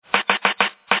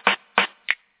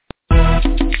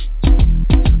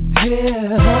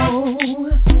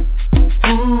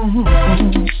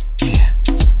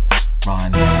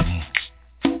Ron Anthony.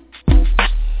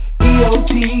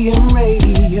 EOTM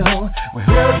Radio, we're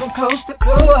heard from coast to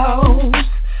coast.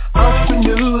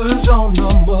 Entrepreneurs on the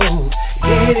move,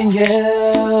 getting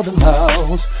you the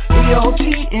most.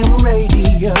 EOTM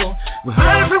Radio, we're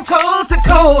heard from coast to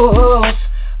coast.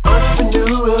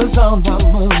 Entrepreneurs on the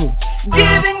move,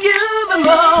 giving you the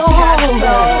most.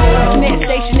 Next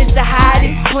station is the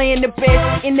hottest, playing the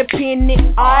best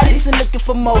independent artists and looking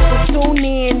for more. So tune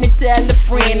in and tell a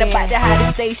friend about the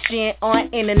hottest station on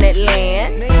internet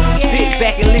land. Sit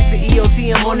back and listen,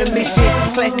 EOTM on a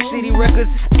mission. Classic City Records,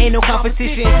 ain't no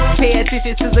competition. Pay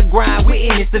attention to the grind, we're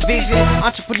in this division.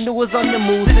 Entrepreneurs on the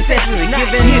move, success is a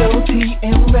given.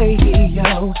 EOTM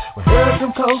Radio, we're heard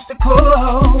from coast to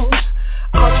coast.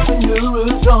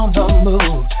 Entrepreneurs on the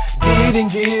move, giving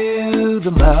you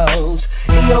the most.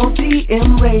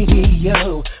 EOTM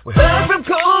Radio, we're heard from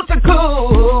coast to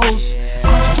coast.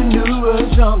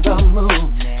 Entrepreneurs on the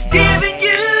move, giving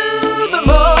you the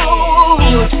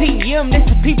most. EOTM, this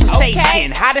the people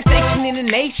station. Hottest station in the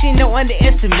nation, no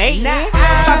underestimating.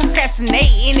 Stop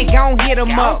procrastinating and gon' hit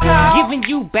them up. Giving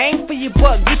you bang for your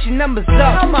buck, get your numbers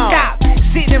up. Stop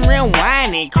sitting around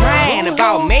whining, crying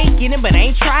about making it, but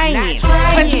ain't trying.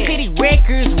 Classic City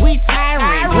Records, we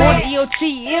tiring. Go to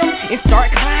EOTM and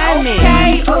start climbing.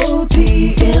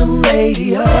 EOTM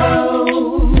Radio,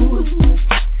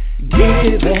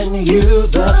 giving you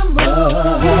the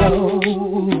most.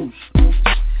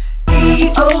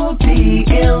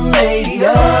 EOTM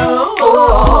Radio,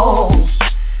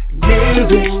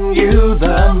 giving you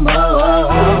the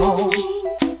most.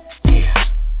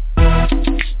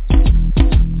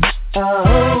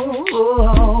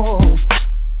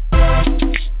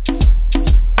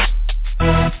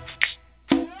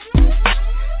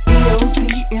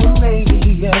 EOTM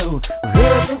Radio,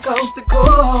 we're from coast to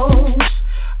coast.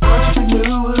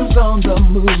 Entrepreneurs on the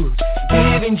move,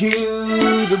 giving you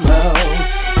the most.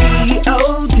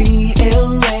 EOTM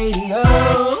Radio,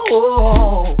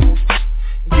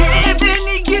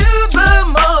 giving you the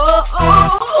most.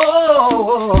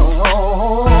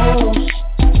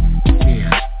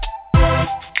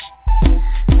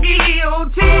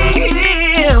 EOTM.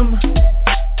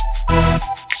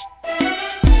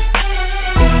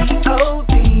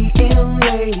 EOTM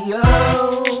Radio,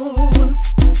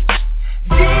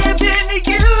 giving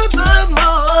you the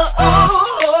most.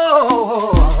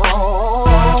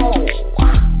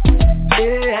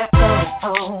 Yeah.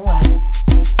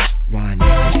 Ron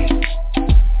Anthony.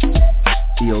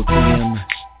 EOTM.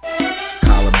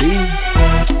 Collar B.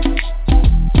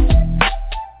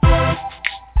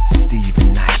 Stephen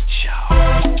Knight Show.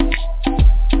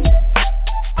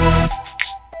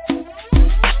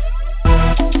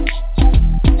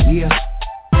 Yeah.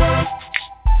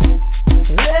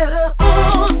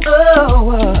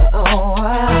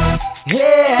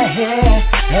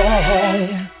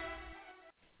 Yeah.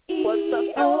 What's up,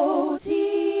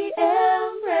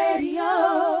 EOTM Radio?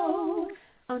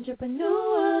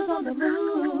 Entrepreneurs on the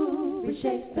move,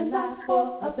 reshaping life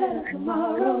for a better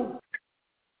tomorrow.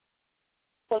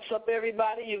 What's up,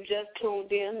 everybody? You've just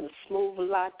tuned in to the Smooth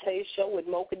Latte Show with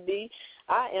Mocha D.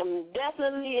 I am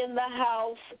definitely in the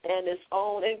house, and it's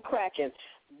on and cracking.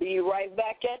 Be right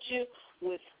back at you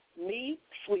with me,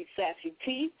 Sweet Sassy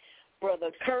T,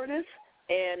 Brother Curtis,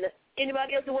 and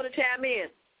anybody else who want to chime in.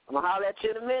 I'm going to holler at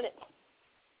you in a minute.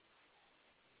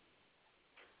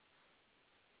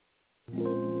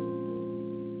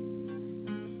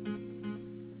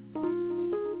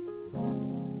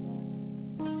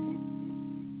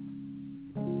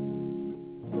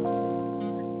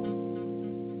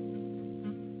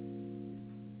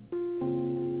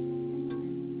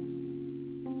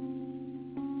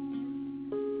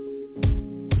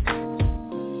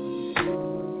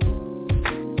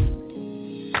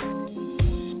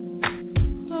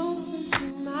 Oh.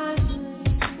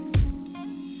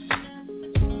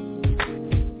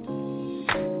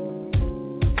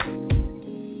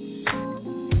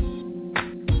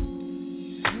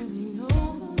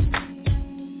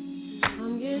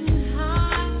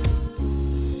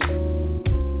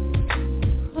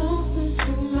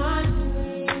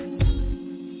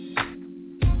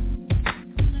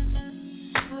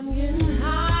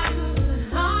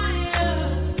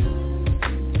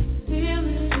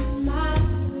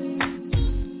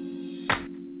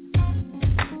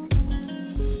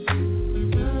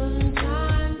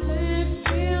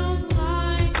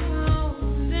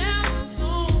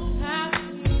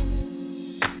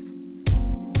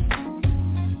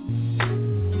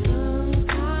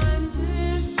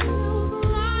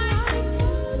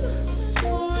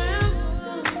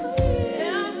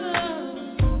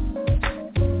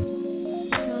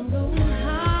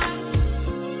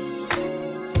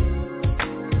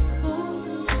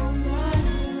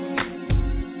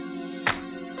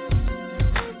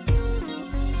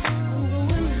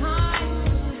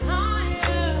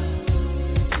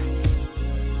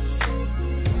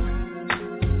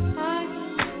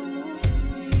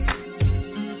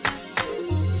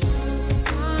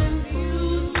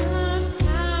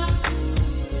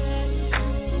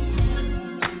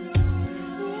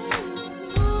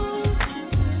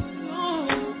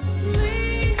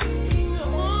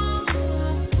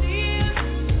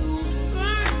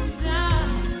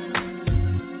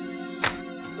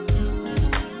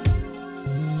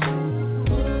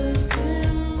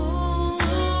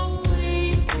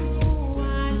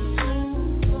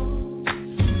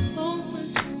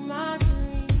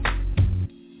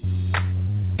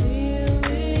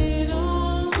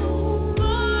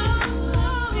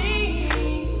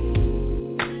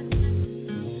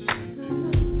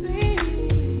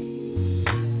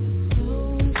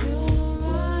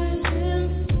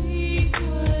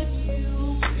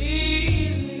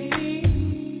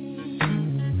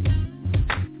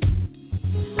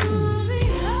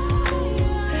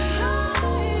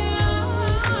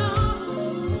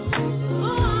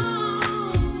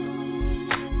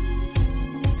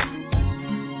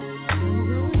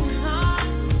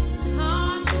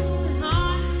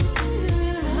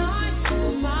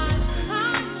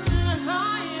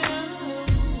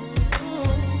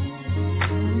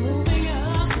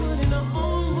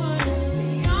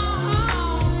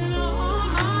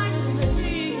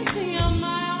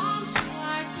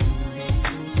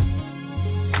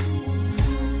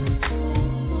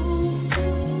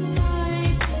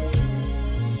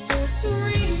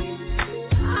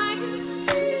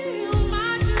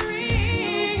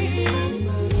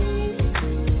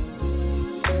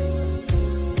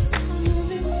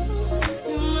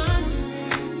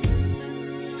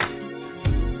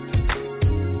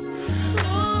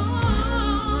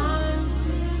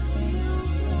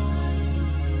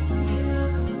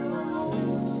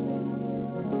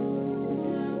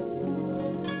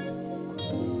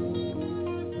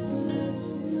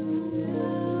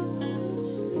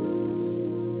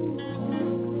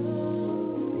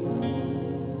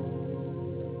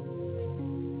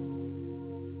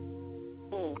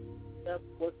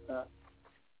 what's up.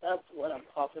 That's what I'm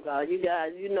talking about. You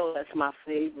guys, you know that's my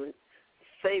favorite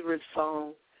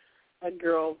song. That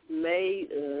girl made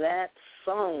that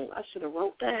song. I should have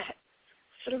wrote that.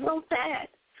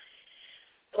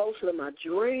 Closer to my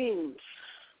dreams.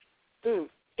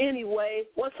 Anyway,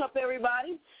 what's up,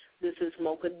 everybody? This is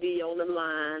Mocha D on the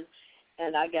line,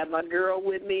 and I got my girl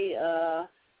with me, I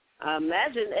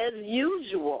imagine, as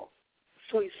usual,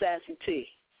 Sweet Sassy T.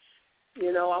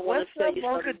 You know, I want to tell you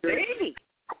something. What's up, Mocha D?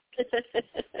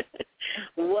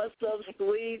 What's up,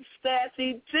 Sweet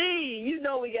Sassy T? You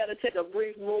know we got to take a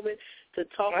brief moment to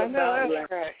talk about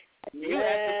that. Right. You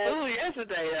had the food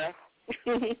yesterday,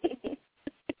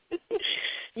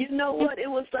 You know what? It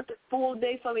was such a full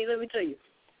day for me. Let me tell you.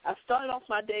 I started off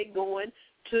my day going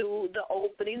to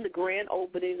the grand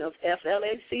opening of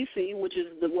FLACC, which is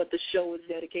what the show is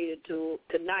dedicated to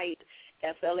tonight.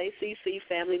 FLACC,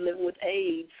 Family Living with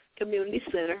AIDS Community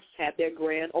Center, had their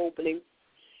grand opening.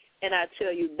 And I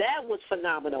tell you, that was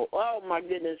phenomenal. Oh, my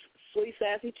goodness, Sweet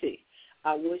Sassy T.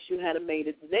 I wish you had made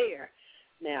it there.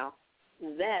 Now,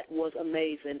 that was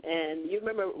amazing. And you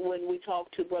remember when we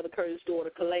talked to Brother Curtis'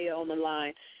 daughter, Kalea, on the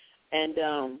line,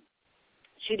 and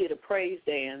she did a praise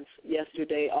dance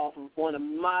yesterday off of one of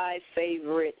my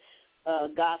favorite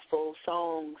gospel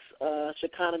songs,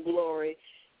 Shekinah Glory,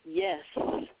 Yes.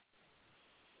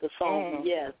 The song,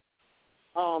 Yes.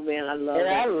 Oh, man, I love it.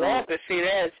 I love to see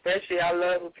that, especially I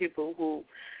love when people who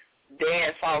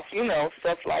dance off,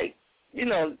 stuff like,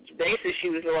 basically she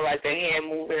was doing like the hand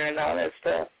moving and all that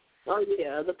stuff. Oh,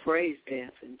 yeah, the praise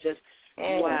dancing. Just,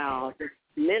 wow,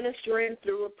 ministering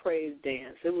through a praise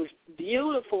dance. It was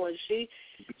beautiful, and she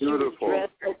was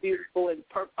dressed so beautiful in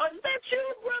purple. Oh, is that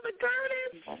you, Brother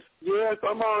Curtis? Yes,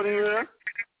 I'm on here.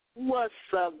 What's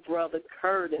up, Brother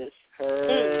Curtis?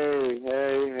 Hey.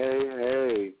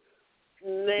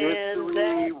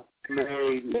 Man,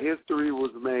 history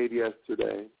was made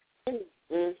yesterday. It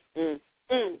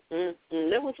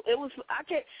was. I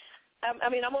can't. I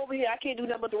mean, I'm over here. I can't do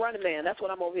nothing but the running man. That's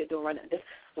what I'm over here doing right now.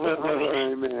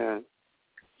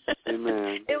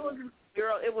 Amen. It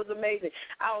was amazing.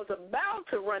 I was about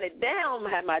to run it down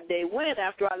how my day went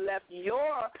after I left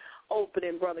your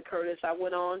opening, Brother Curtis. I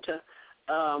went on to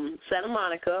Santa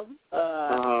Monica.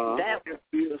 That was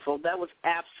beautiful. That was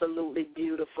absolutely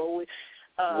beautiful.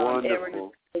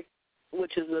 Wonderful. Eric,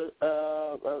 which is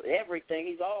everything.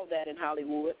 He's all that in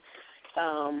Hollywood.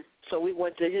 So we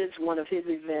went to one of his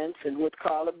events, and with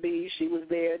Carla B, she was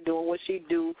there doing what she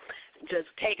do, just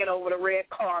taking over the red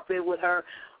carpet with her.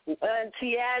 And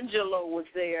D'Angelo was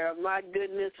there. My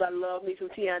goodness, I love me some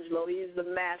D'Angelo. He's the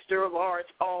master of arts,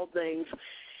 all things.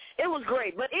 It was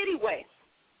great. But anyway,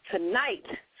 tonight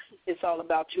it's all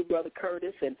about you, Brother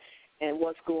Curtis, and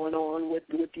what's going on with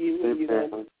you. And you're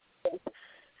going to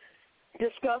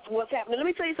discuss what's happening. Let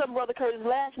me tell you something, Brother Curtis.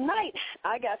 Last night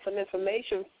I got some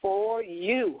information for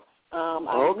you.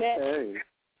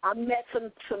 I met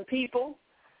some people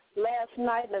last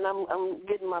night, and I'm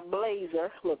getting my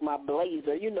blazer. Look, my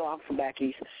blazer. You know I'm from back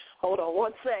east. Hold on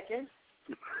one second.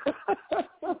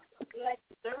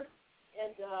 Blazer,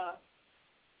 and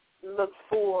look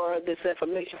for this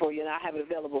information for you, and I'll have it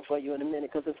available for you in a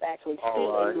minute because it's actually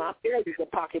still in my blazer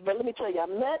pocket. But let me tell you, I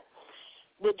met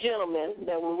the gentleman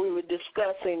that when we were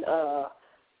discussing,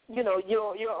 your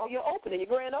opening, your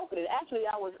grand opening. Actually,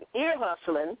 I was ear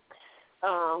hustling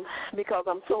because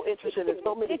I'm so interested in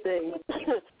so many things.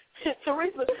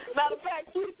 Teresa, matter of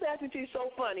fact, Sweet Sassy T is so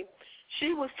funny.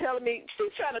 She was telling me,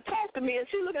 she's trying to talk to me, and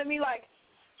she's looking at me like,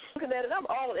 looking at it, I'm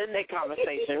all in that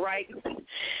conversation, right?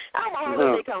 I'm all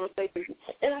in that conversation.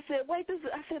 And I said, wait, this is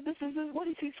what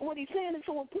he's saying is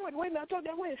so important. Wait a minute, I thought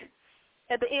that was.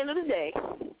 At the end of the day,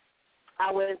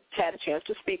 I had a chance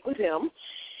to speak with him,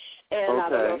 and I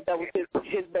don't know if that was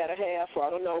his better half, or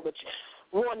I don't know, but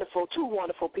two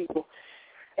wonderful people.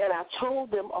 And I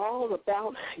told them all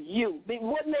about you.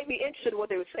 What made me interested in what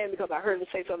they were saying, because I heard them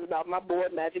say something about my boy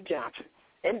Magic Johnson.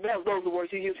 And those are the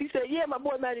words he used. He said, yeah, my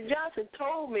boy Magic Johnson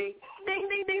told me, ding,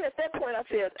 ding, ding. At that point I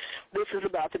said, this is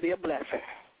about to be a blessing.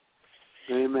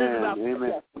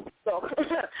 Amen. So,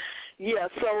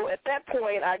 so at that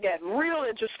point I got real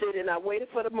interested, and I waited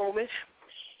for the moment.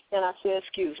 And I said,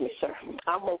 excuse me, sir.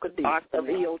 I'm Mocha D of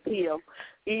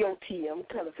EOTM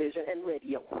Television and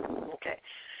Radio. Okay.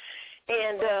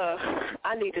 And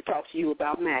I need to talk to you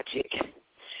about magic,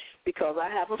 because I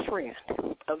have a friend,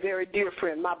 a very dear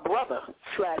friend, my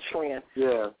brother/friend.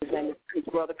 Yeah. His name is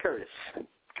Brother Curtis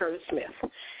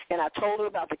Smith. And I told him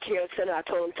about the Care Center. I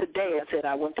told him today, I said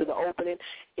I went to the opening.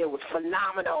 It was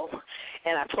phenomenal.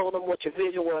 And I told him what your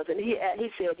vision was. And he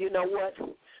said, you know what?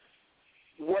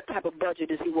 What type of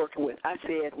budget is he working with? I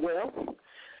said, well,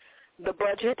 the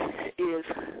budget is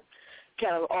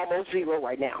kind of almost zero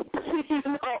right now. You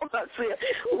know, I said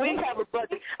we have a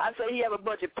budget. I say he have a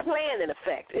budget plan in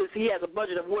effect. He has a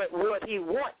budget of what he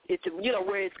wants it to, you know,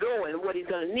 where it's going and what he's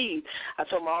going to need. I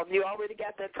told him, you already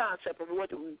got that concept of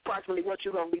approximately what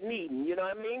you're going to be needing. You know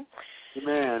what I mean?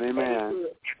 Amen, amen.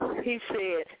 He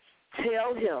said,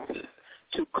 tell him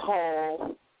to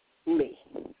call me.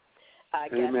 I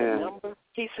got the number.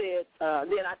 He said,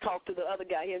 then I talked to the other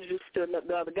guy. He introduced to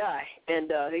the other guy.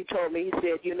 And he told me, he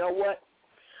said, you know what?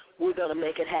 We're going to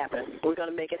make it happen. We're going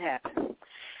to make it happen.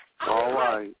 All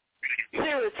right.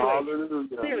 Seriously.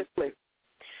 Hallelujah. Seriously.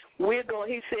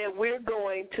 He said, we're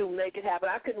going to make it happen.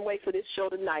 I couldn't wait for this show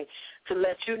tonight to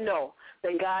let you know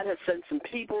that God has sent some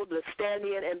people to stand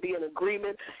in and be in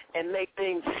agreement and make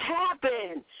things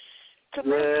happen.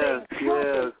 Yes.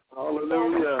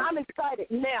 Hallelujah. I'm excited.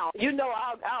 Now, you know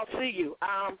I'll see you.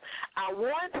 I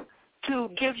want to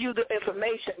give you the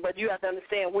information, but you have to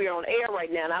understand we're on air right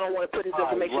now, and I don't want to put this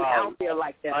information out there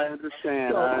like that. I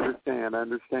understand.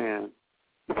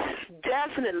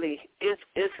 Definitely,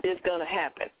 it's going to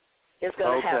happen. It's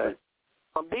going to happen.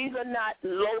 These are not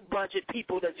low-budget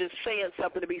people that just saying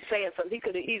something to be saying something. He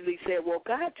could have easily said, well,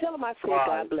 God, tell him I said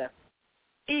God bless.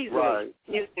 Easily. Right.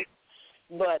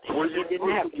 But it didn't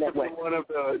happen that way.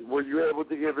 Were you able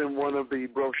to give him one of the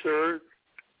brochures?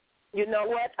 You know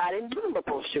what? I didn't give him a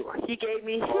brochure. He gave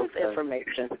me his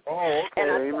information. Oh, okay.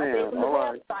 And All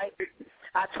right.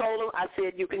 I told him, I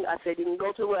said you can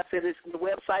go to the website. The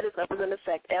website is up in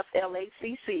effect,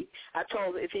 FLACC. I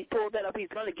told him if he pulled that up, he's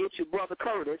going to get you Brother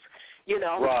Curtis, you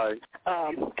know. Right.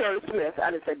 Curtis Smith.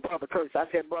 I didn't say Brother Curtis. I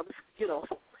said Brother, you know,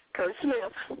 Curtis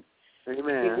Smith.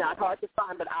 Amen. He's not hard to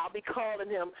find, but I'll be calling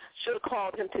him. Should have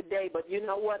called him today, but you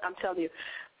know what? I'm telling you,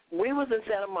 we was in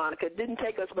Santa Monica. It didn't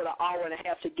take us but an hour and a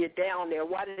half to get down there.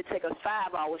 Why did it take us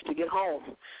 5 hours to get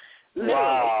home? Literally,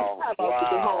 5 hours to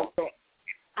get home. So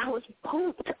I was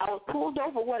pooped. I was pulled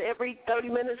over, every 30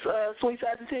 minutes, Sweet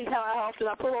Saturday? How often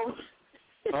I pull over?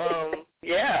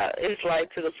 Yeah, it's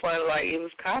like to the point like it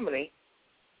was comedy.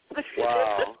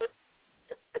 Wow.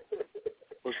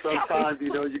 Well, sometimes,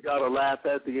 you know, you got to laugh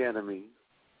at the enemy.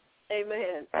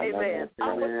 Amen.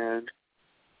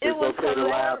 It's okay to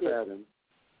laugh at him.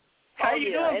 How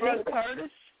you doing, Brother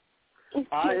Curtis?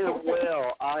 I am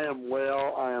well.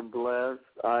 I am blessed.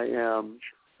 I am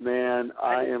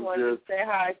just say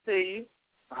hi to you.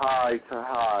 Hi.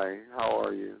 How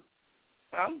are you?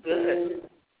 I'm good.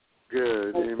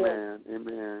 Good.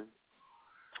 Amen.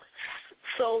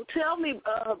 So tell me,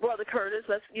 Brother Curtis,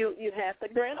 you had the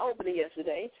grand opening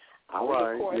yesterday. I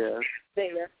was, of course,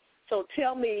 there. So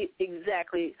tell me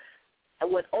exactly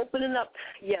what opening up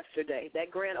yesterday, that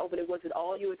grand opening, was it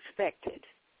all you expected?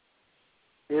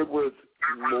 It was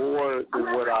more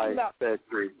than what I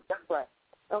expected. That's right.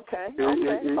 Okay.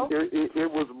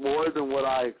 It was more than what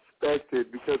I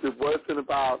expected because it wasn't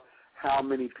about how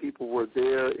many people were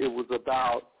there. It was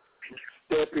about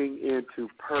stepping into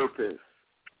purpose.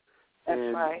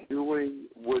 And doing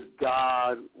what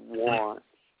God wants.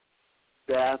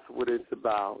 That's what it's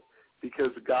about.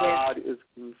 Because God is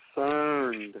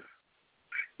concerned.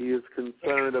 He is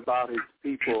concerned about his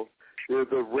people. There's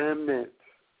a remnant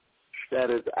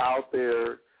that is out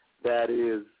there that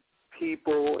is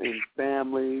people and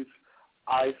families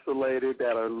isolated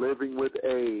that are living with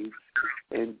AIDS,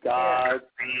 and God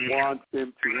wants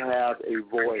them to have a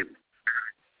voice.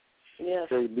 Yes.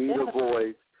 They need a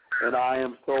voice. And I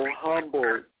am so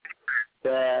humbled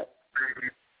that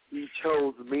he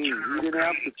chose me. He didn't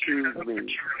have to choose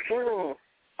me.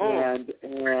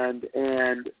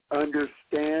 And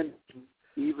understand,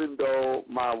 even though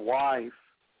my wife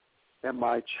and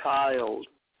my child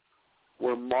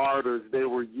were martyrs, they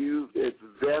were used as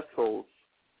vessels.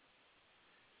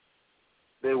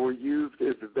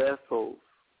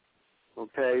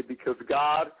 Okay? Because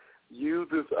God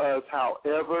uses us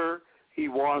however he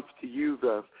wants to use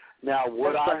us. Now,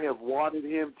 would I have wanted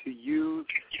him to use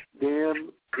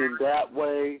them in that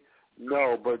way?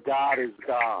 No, but God is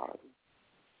God.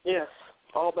 Yes,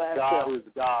 all by himself. God is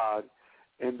God,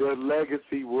 and their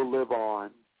legacy will live on.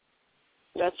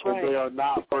 That's right. And they are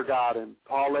not forgotten.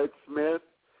 Paulette Smith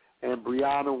and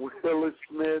Breonna Willis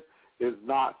Smith is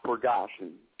not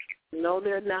forgotten. No,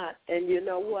 they're not. And you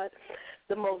know what?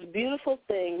 The most beautiful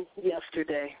thing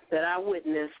yesterday that I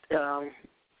witnessed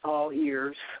all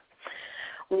ears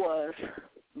was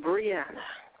Breonna.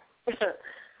 That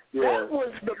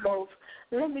was the most,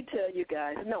 let me tell you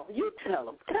guys. No, you tell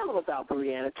them. Tell them about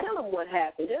Breonna. Tell them what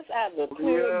happened. Just out of the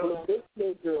clear blue, this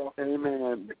little girl.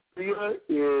 Amen. Breonna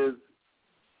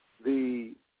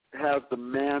has the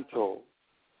mantle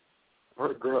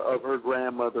of her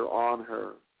grandmother on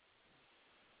her.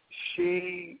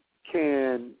 she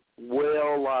can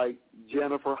wail like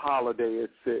Jennifer Holliday at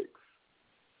 6.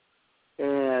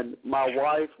 And my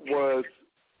wife was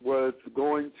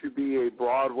going to be a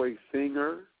Broadway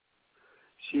singer.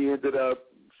 She ended up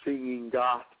singing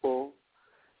gospel.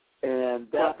 And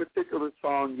that particular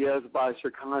song, Yes, by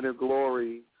Shekinah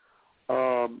Glory,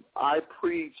 I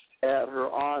preached at her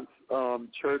aunt's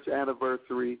church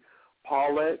anniversary.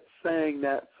 Paulette sang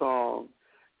that song,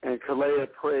 and Kalea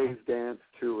praise danced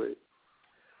to it.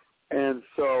 And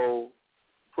so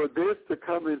for this to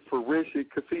come in fruition,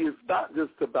 because, see, it's not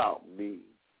just about me.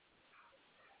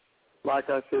 Like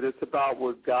I said, it's about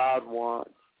what God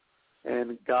wants,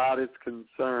 and God is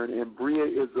concerned. And Bria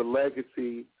is the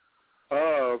legacy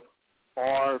of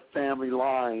our family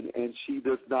line, and she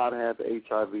does not have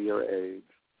HIV or AIDS.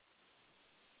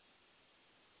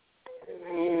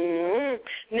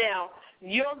 Now,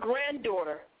 your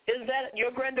granddaughter, is that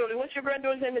your granddaughter? What's your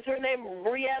granddaughter's name? Is her name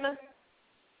Brianna?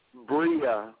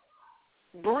 Bria.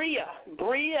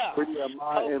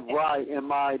 And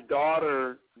my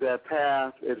daughter that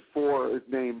passed at 4 is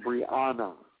named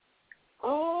Brianna.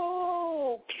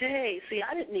 Oh, okay. See,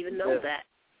 I didn't even know that.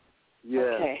 Yeah,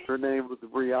 okay. Her name was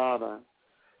Brianna.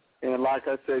 And like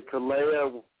I said,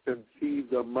 Kalea was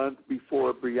conceived a month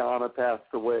before Brianna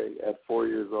passed away at 4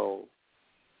 years old.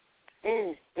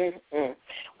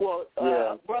 Well,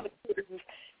 Brother Curtis,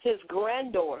 his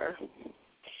granddaughter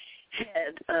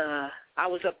had, I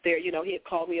was up there, he had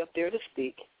called me up there to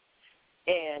speak,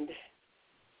 and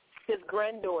his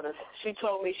granddaughter, she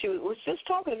told me, she was just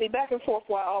talking to me back and forth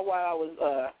while I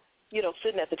was,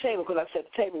 sitting at the table, because I sat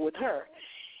at the table with her,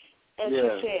 and she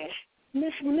said,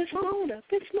 Miss Mona,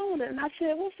 and I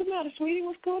said, what's the matter, sweetie,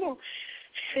 what's going on?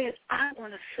 She said, I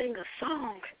want to sing a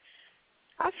song.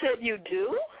 I said, you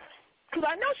do? Because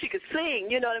I know she could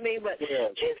sing, you know what I mean? But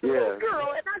she's a little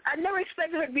girl, and I never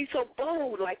expected her to be so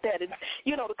bold like that and,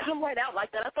 to come right out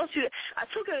like that. I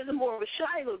took her as more of a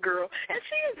shy little girl, and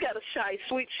she has got a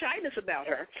sweet shyness about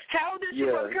her. How old is she,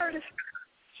 Brother Curtis?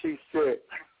 She's 6.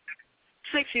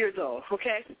 6 years old,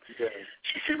 okay? Yeah.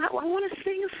 She said, I want to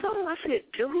sing a song. I said,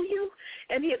 do you?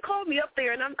 And he had called me up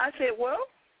there, and I said, well,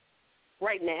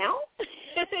 right now?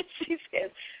 She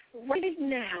said, right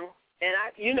now. And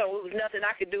it was nothing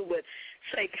I could do but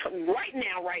say, right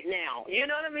now. You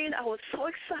know what I mean? I was so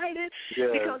excited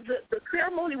because the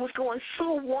ceremony was going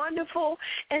so wonderful.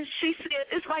 And she said,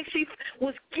 it's like she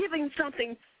was giving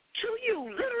something to you,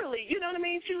 literally. You know what I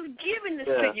mean? She was giving this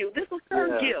to you. This was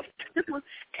her gift.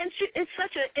 It's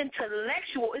such an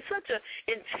intellectual, it's such an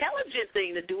intelligent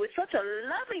thing to do. It's such a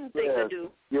loving thing to do.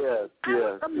 I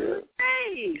was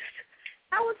amazed.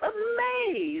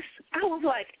 I was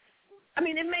like, I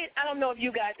don't know if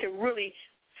you guys can really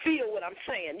feel what I'm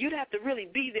saying. You'd have to really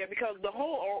be there because the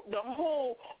whole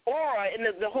aura and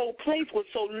the whole place was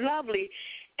so lovely,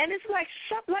 and it's like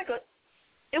something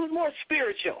it was more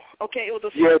spiritual. Okay, it was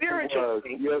a spiritual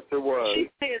thing. Yes, it was. She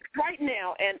said right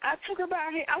now, and I took her by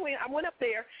her hand. I went up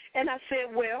there and I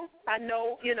said, well, I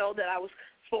know that I was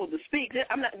supposed to speak. This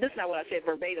is not what I said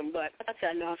verbatim, but I said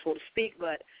I know I was supposed to speak.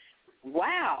 But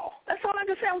wow, that's all I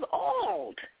can say. I was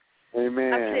awed.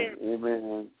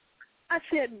 Amen. I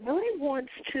said, Brie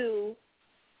wants to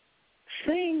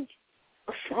sing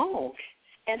a song,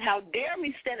 and how dare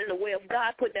me stand in the way of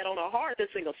God putting that on her heart to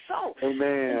sing a song.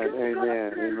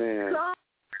 Amen.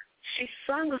 She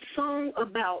sung a song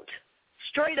about,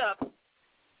 straight up,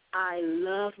 I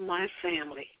love my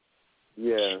family.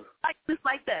 Yeah. Just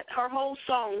like that. Her whole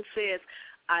song says,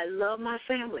 I love my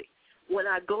family. When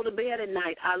I go to bed at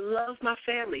night, I love my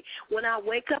family. When I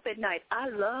wake up at night, I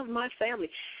love my family.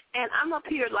 And I'm up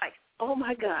here like, oh,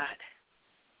 my God.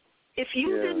 If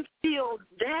you didn't feel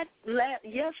that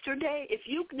yesterday, if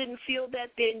you didn't feel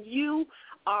that, then you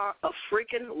are a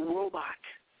freaking robot.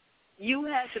 You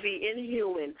have to be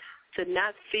inhuman to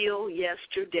not feel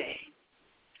yesterday.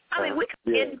 I mean, we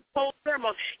could end the whole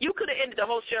ceremony. You could have ended the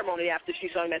whole ceremony after she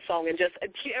sung that song and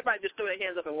everybody just threw their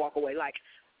hands up and walk away like,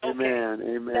 okay.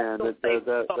 Amen.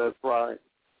 That's right.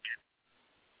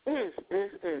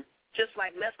 Just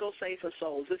like, let's go save some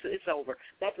souls. It's over.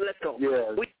 Let's go.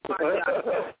 Yes.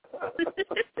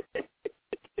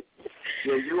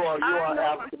 You are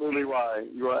absolutely right.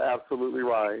 You are absolutely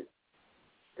right.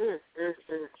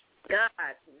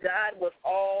 God was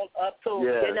all up to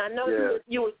it. And I know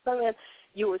you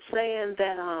were saying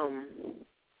that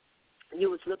you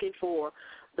was looking for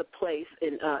the place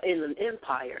in an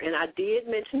empire, and I did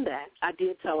mention that. I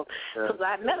did tell them because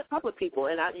I met a couple of people,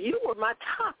 and you were my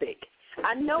topic.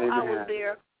 I know I was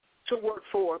there to work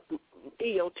for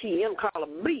EOTM, call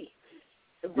them me,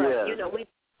 but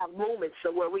have moments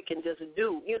so where we can just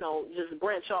do, just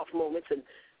branch off moments and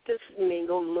just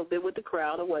mingle a little bit with the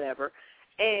crowd or whatever.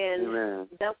 And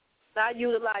that I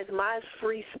utilized my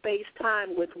free space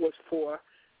time with was for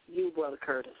you, Brother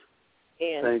Curtis.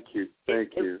 And thank you.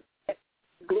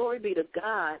 Glory be to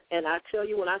God. And I tell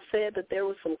you, when I said that there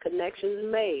was some connections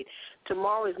made,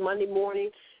 tomorrow is Monday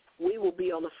morning. We will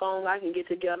be on the phone. I can get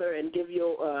together and give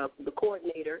you, the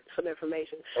coordinator, some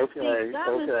information.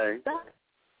 Okay,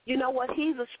 You know what?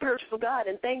 He's a spiritual God,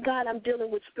 and thank God I'm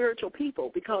dealing with spiritual people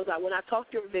because when I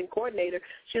talked to your event coordinator,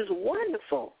 she was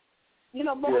wonderful.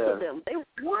 Both of them, they were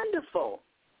wonderful.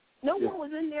 No one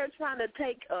was in there trying to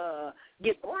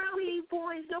get brownie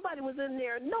points. Nobody was in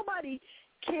there. Nobody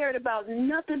cared about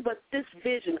nothing but this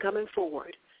vision coming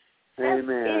forward. That's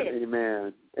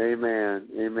it.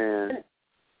 Amen.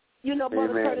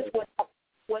 Brother Curtis,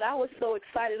 what I was so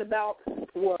excited about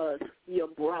was your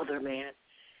brother, man.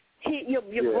 Your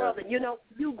brother,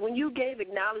 when you gave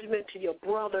acknowledgement to your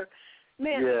brother,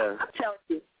 man, I'm telling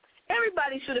you,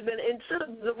 everybody should have been, instead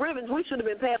of the ribbons, we should have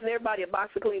been passing everybody a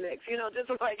box of Kleenex, just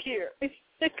like here.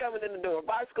 Coming in the door,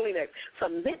 box of Kleenex,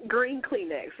 some mint green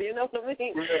Kleenex, you know what I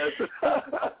mean? Yes.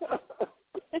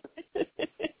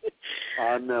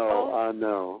 I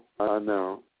know.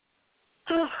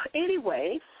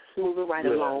 Anyway, moving right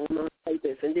along, I'm going to say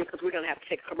this, and because we're going to have to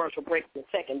take a commercial break in a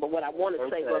second, but what I want to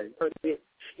say was,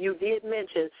 you did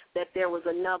mention that there was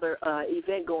another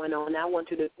event going on. Now I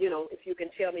want you to, if you can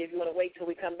tell me if you want to wait till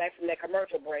we come back from that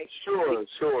commercial break. Sure.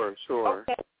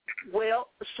 Okay. Well,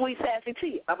 Sweet Sassy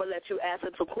T, I'm going to let you ask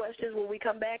some questions when we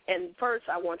come back. And first,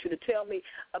 I want you to tell me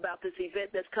about this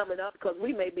event that's coming up because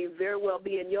we may very well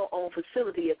be in your own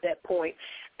facility at that point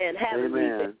and having an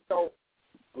event. So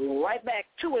right back,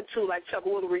 2 and 2, like Chuck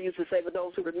Woolery used to say, for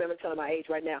those who remember, telling my age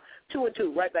right now, 2 and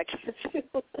 2, right back at you.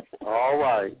 All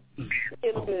right.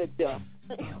 In a minute, Joe.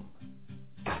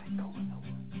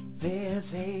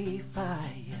 There's a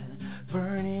fire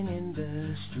burning in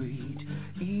the street.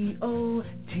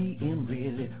 EOTM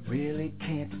really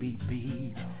can't be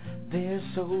beat. There's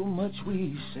so much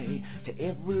we say to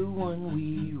everyone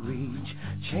we reach,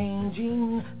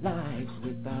 changing lives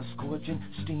with our scorching,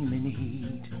 steaming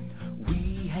heat.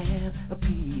 We have a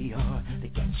PR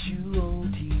that gets you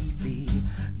on TV.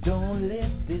 Don't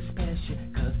let this pass you,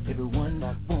 'cause everyone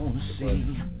wants to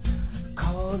see.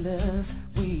 Call us,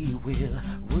 we will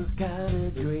work out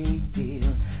a great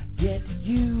deal. Get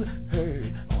you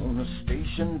heard on a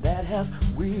station that has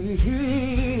wheels.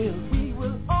 We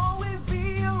will always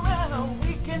be around.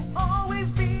 We can always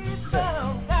be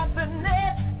found. Got the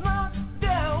net locked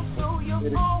down, so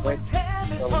you'll always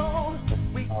have it on.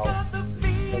 We got the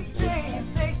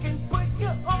BJs, they can put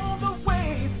you on the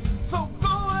wave. So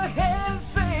go ahead and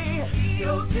say,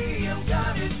 EOTM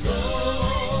got it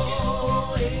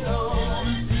going on.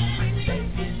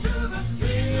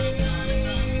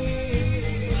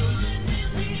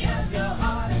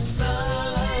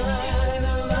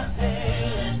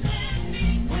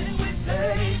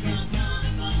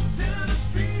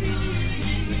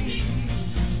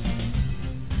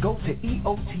 Go to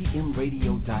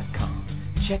EOTMradio.com.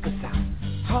 Check us out.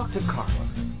 Talk to Carla.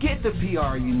 Get the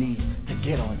PR you need to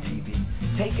get on TV.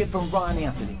 Take it from Ron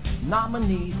Anthony,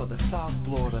 nominee for the South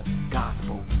Florida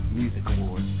Gospel Music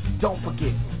Awards. Don't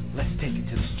forget, let's take it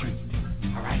to the street.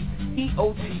 All right?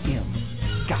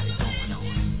 EOTM got it going on.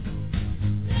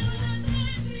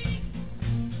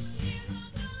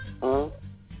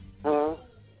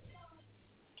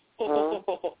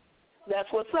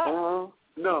 That's what's up.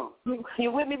 No.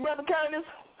 You with me, Brother Curtis?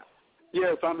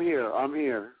 Yes, I'm here. I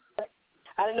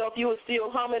didn't know if you were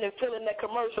still humming and feeling that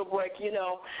commercial break,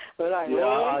 But I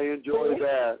enjoy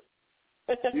that.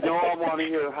 I want to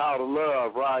hear How to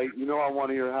Love, right? I want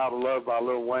to hear How to Love by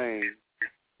Lil Wayne.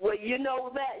 Well, you know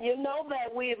that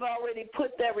we've already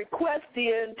put that request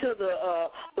in to the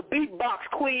beatbox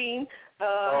queen.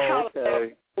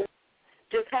 Okay.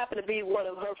 Just happened to be one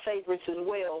of her favorites as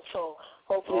well, so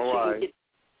hopefully she can get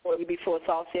for you before it's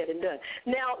all said and done.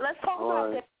 Now, let's talk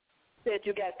about that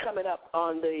you got coming up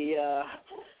on the,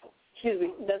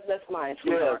 that's mine.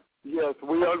 Yes,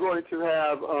 we are going to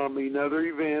have another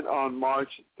event on March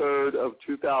 3rd of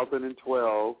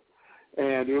 2012,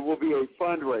 and it will be a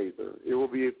fundraiser.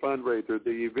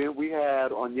 The event we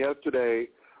had on yesterday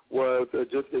was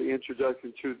just an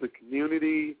introduction to the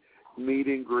community meet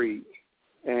and greet,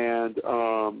 and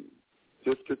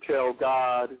just to tell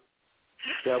God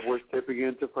that we're stepping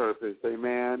into purpose,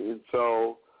 amen, and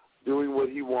so doing what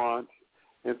he wants.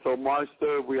 And so March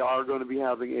 3rd, we are going to be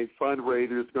having a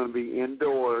fundraiser. It's going to be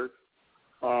indoors.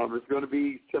 It's going to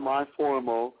be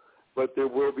semi-formal, but there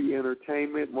will be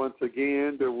entertainment once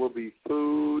again. There will be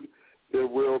food. There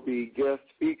will be guest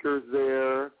speakers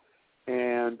there,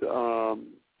 and all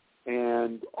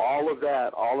of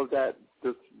that,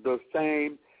 the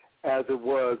same as it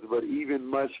was, but even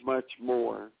much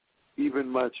more.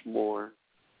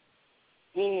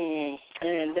 And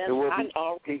we'll be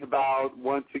talking about,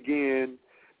 once again,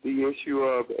 the issue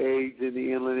of AIDS in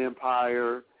the Inland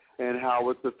Empire and how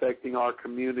it's affecting our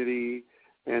community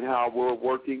and how we're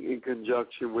working in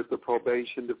conjunction with the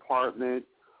probation department,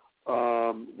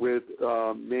 with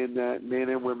men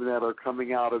and women that are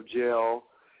coming out of jail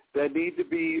that need to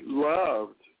be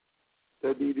loved,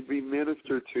 that need to be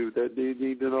ministered to, that they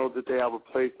need to know that they have a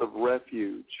place of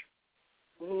refuge.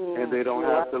 And they don't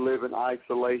have to live in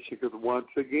isolation, because once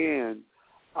again,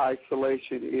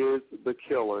 isolation is the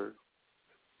killer.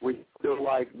 When you feel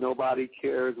like nobody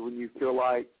cares, when you feel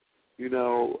like,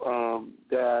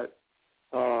 that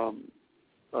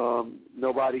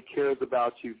nobody cares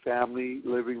about you, Family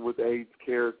Living with AIDS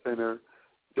Care Center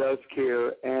does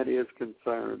care and is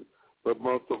concerned. But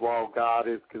most of all, God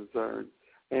is concerned.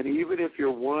 And even if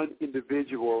you're one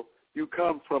individual, you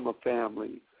come from a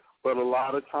family. But a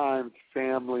lot of times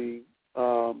family,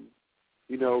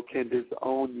 can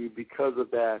disown you because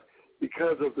of that,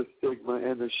 because of the stigma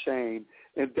and the shame.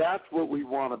 And that's what we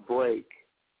want to break.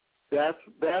 That's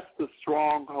the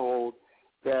stronghold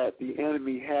that the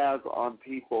enemy has on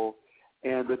people,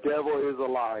 and the devil is a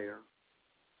liar.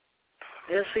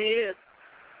 Yes, he is.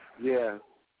 Yeah.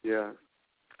 You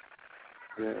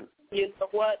know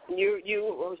what?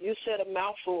 You said a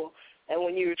mouthful. And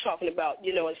when you were talking about,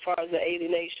 as far as the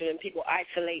alienation and people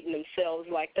isolating themselves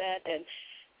like that, and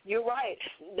you're right.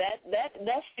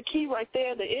 That's the key right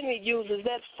there. The enemy uses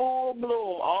that full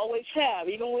bloom, always have,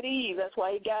 even with Eve. That's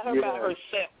why he got her by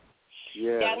herself.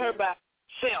 Yeah. Got her by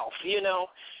herself,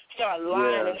 started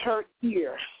lying in her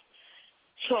ear.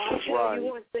 So I'll tell you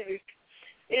one thing.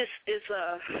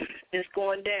 It's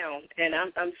going down, and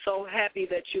I'm so happy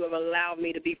that you have allowed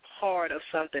me to be part of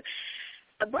something.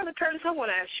 Brother Curtis, I want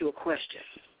to ask you a question.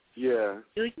 Yeah.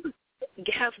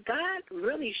 Has God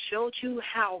really showed you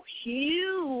how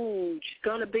huge it's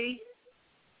going to be?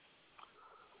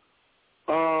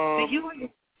 Do you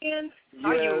understand?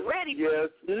 Are you ready? Yes.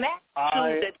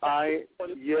 I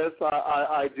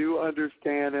do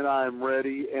understand, and I'm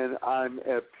ready, and I'm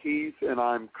at peace, and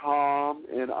I'm calm,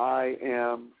 and I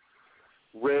am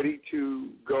ready to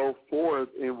go forth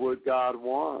in what God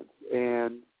wants.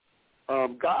 And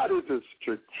God is a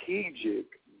strategic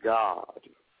God.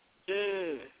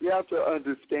 You have to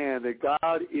understand that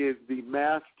God is the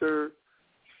master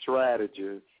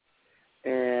strategist.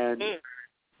 And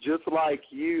just like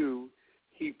you,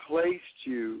 he placed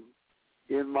you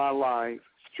in my life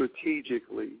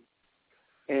strategically.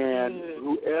 And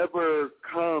whoever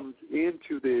comes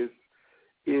into this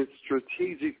is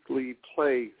strategically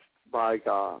placed by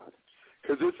God.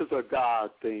 Because this is a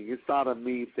God thing. It's not a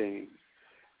me thing.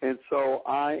 And so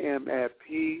I am at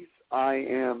peace. I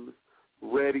am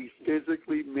ready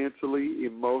physically, mentally,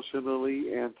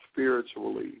 emotionally, and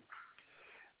spiritually,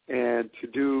 and to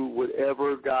do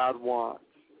whatever God wants,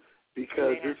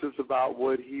 because this is about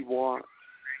what he wants.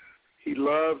 He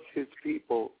loves his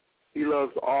people. He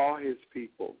loves all his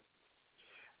people.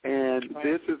 And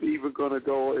this is even going to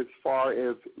go as far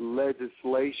as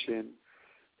legislation,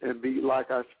 and be like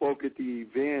I spoke at the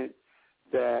event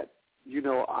that,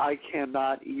 I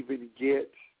cannot even get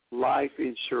life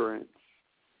insurance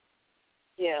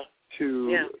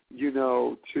to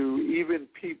even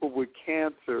people with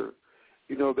cancer.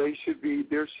 There should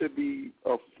be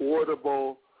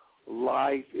affordable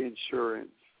life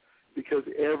insurance, because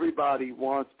everybody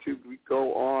wants to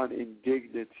go on in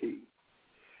dignity.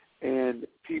 And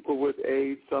people with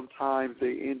AIDS, sometimes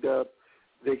they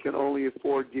can only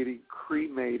afford getting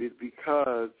cremated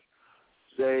because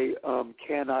they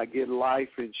cannot get life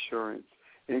insurance.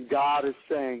 And God is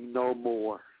saying no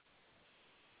more.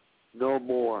 No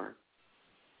more.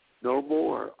 No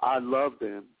more. I love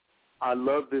them. I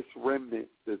love this remnant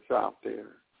that's out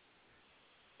there.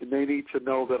 And they need to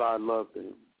know that I love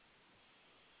them.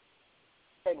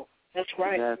 That's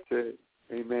right. And that's it.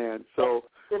 Amen. So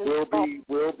we'll be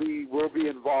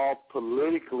involved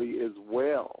politically as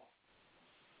well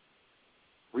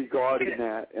regarding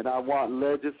that. And I want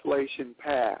legislation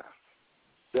passed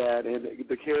that, and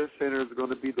the Care Center is going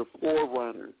to be the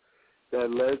forerunner, that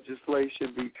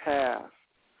legislation be passed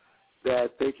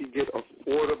that they can get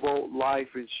affordable life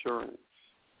insurance.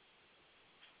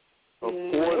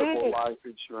 Affordable life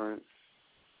insurance.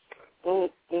 I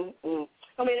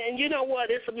mean, and you know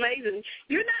what? It's amazing.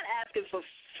 You're not asking for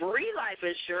free life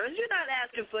insurance. You're not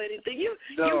asking for anything. You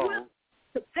will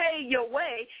pay your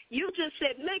way. You just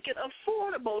said make it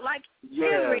affordable, like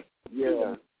every.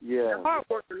 Yeah. Yes. The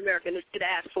hard-working American is to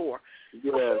ask for.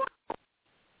 Yes.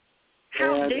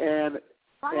 And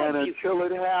you? Until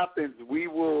it happens, we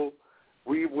will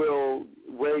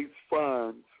raise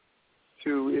funds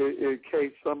to, in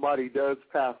case somebody does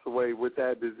pass away with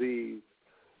that disease,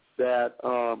 that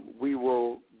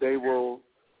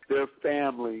their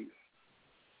families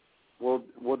will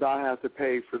not have to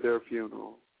pay for their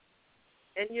funeral.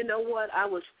 And you know what? I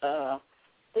was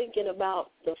thinking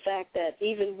about the fact that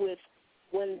even with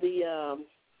when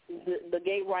the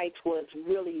gay rights was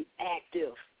really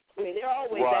active, I mean, they're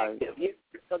always active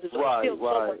because there's still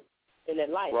so much in their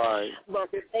life. Right. But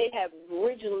if they have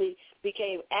originally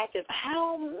became active,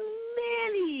 how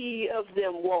many of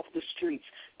them walk the streets?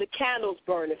 The candles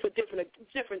burning for different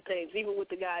things, even with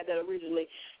the guy that originally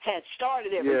had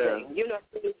started everything. Yeah. You know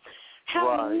what I mean?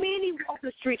 How many walked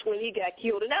the streets when he got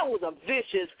killed? And that was a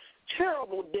vicious,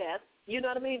 terrible death. You know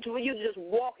what I mean? To where you just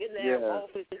walk in their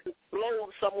office and just blow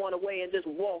someone away and just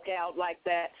walk out like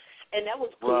that. And that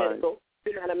was political.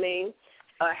 You know what I mean?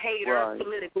 A hater,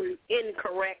 politically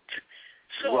incorrect.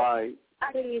 So, I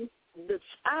mean,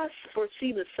 I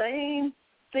foresee the same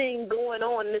thing going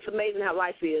on, and it's amazing how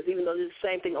life is, even though it's the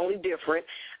same thing, only different.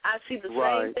 I see the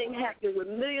same thing happening with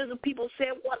millions of people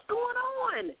saying, what's going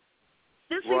on?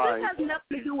 This has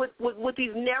nothing to do with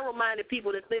these narrow-minded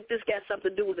people that think this got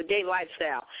something to do with the gay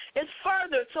lifestyle. It's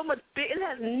further, so much big. It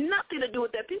has nothing to do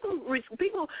with that. People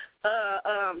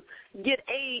get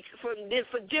AIDS for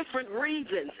different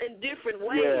reasons in different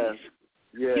ways. Yes.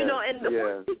 Yes. You know, and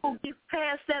once people get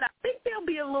past that, I think they'll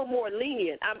be a little more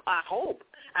lenient. I hope.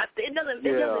 It doesn't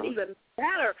even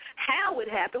matter how it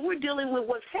happened. We're dealing with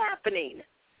what's happening.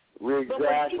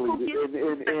 Exactly,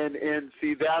 and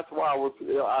see, that's why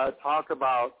I talk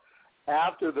about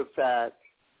after the fact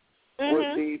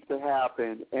what needs to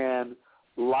happen, and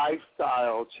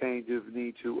lifestyle changes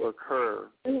need to occur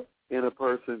in a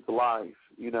person's life,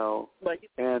 you know. But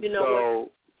and you know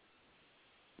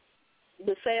what?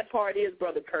 The sad part is,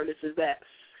 Brother Curtis, is that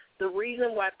the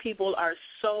reason why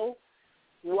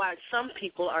some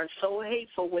people are so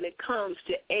hateful when it comes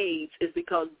to AIDS is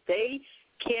because they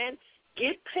can't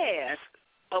get past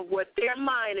of what their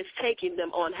mind is taking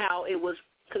them on how it was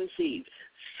conceived.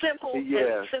 Simple as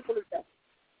that.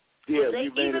 Yeah,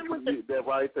 you made that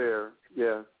right there.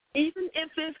 Yeah. Even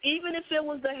if it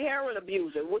was the heroin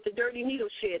abuser with the dirty needle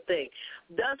shed thing,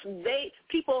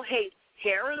 people hate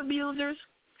heroin abusers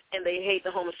and they hate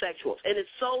the homosexuals, and it's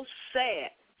so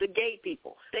sad. The gay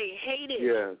people, they hate it.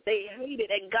 Yeah. They hate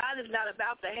it, and God is not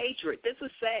about the hatred. This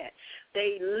is sad.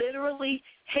 They literally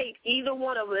hate either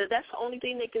one of them. That's the only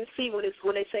thing they can see when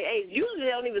they say AIDS. Usually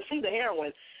they don't even see the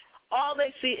heroin. All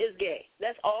they see is gay.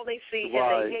 That's all they see,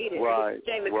 and they hate it.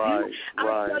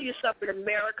 I'll tell you something,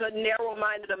 America,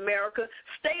 narrow-minded America,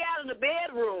 stay out of the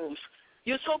bedrooms.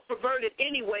 You're so perverted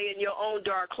anyway in your own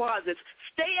dark closets.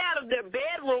 Stay out of their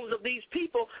bedrooms of these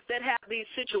people that have these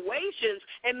situations,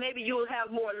 and maybe you'll have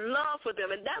more love for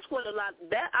them. And that's what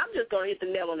I'm just going to hit the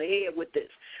nail on the head with this.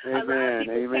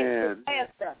 Amen.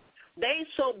 They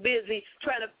so busy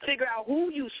trying to figure out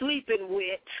who you sleeping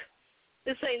with.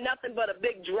 This ain't nothing but a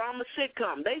big drama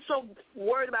sitcom. They so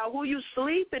worried about who you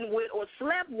sleeping with or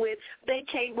slept with, they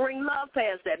can't bring love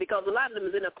past that, because a lot of them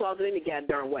is in the closet any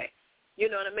goddamn way. You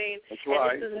know what I mean? That's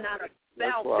right. And this is not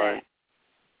about that.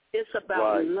 It's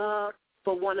about love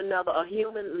for one another, a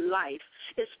human life.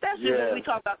 Especially when we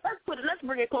talk about, let's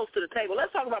bring it close to the table.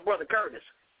 Let's talk about Brother Curtis.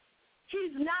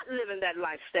 He's not living that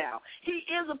lifestyle. He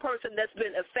is a person that's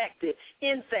been infected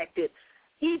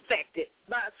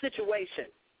by a situation.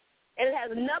 And it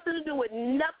has nothing to do with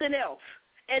nothing else.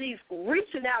 And he's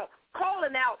reaching out,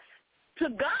 calling out to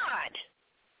God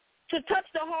to touch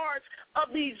the hearts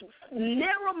of these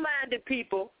narrow-minded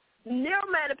people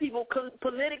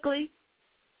politically,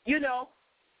 you know,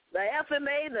 the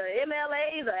FMA, the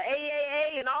MLA, the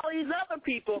AAA, and all these other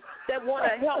people that want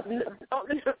to help.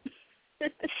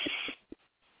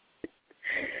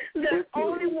 They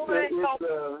only want to help.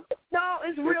 No,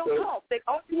 it's real talk. They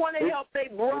only want to help their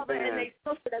brother and their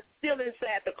sister that's still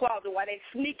inside the closet while they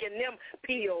sneaking them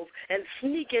pills and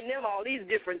sneaking them all these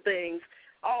different things.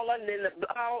 All under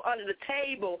the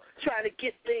table, trying to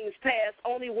get things passed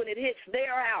only when it hits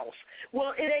their house.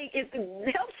 Well, it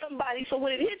helps somebody, so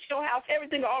when it hits your house,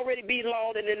 everything will already be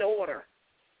law and in order.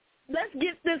 Let's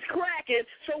get this cracking,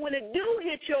 so when it do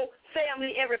hit your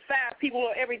family, every 5 people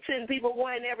or every 10 people,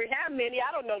 one every how many,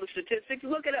 I don't know the statistics,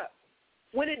 look it up.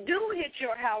 When it do hit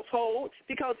your household,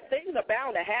 because things are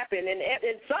bound to happen, and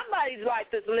somebody's life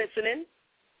is listening,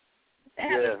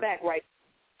 have his back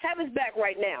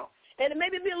right now. And it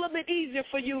maybe be a little bit easier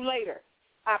for you later.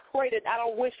 I pray that I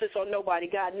don't wish this on nobody.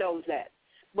 God knows that.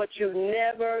 but you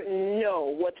never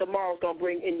know what tomorrow's going to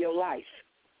bring in your life.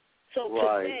 So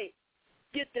today,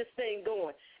 get this thing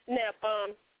going. Now,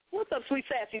 what's up, Sweet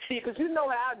Sassy C? Because you know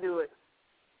how I do it.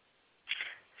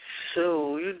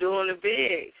 So, you doing it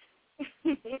big.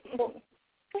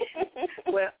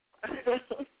 Well,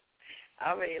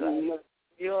 I mean, like,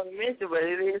 you don't mention, but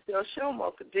it is your show,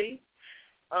 Mocha D.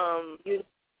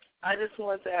 I just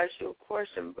wanted to ask you a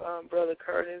question, Brother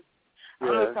Curtis. I'm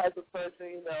the type of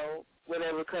person,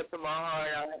 whatever comes to my heart,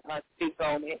 I speak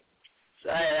on it. So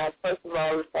first of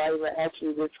all, if I even ask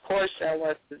you this question, I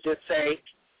want to just say,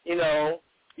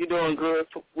 you're doing good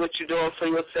for what you're doing for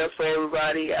yourself, for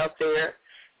everybody out there.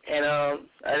 And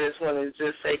I just want to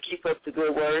just say keep up the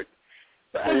good work.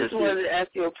 But I just wanted to ask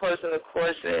you a personal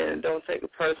question, and don't take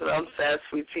it personal. I'm Sass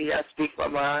Sweet Tea. I speak my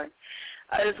mind.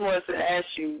 I just wanted to ask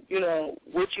you,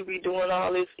 would you be doing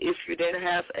all this if you didn't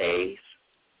have AIDS?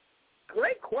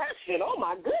 Great question. Oh,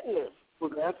 my goodness.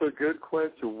 Well, that's a good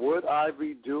question. Would I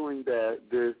be doing this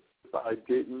if I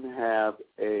didn't have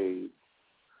AIDS?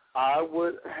 I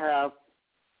would have,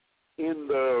 in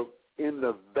the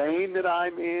vein that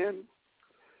I'm in,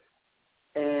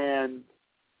 and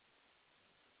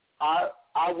I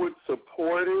would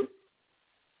support it.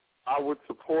 I would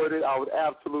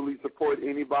absolutely support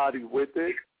anybody with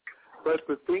it. But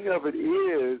the thing of it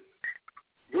is,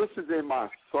 this is in my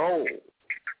soul.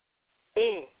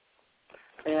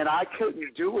 And I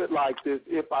couldn't do it like this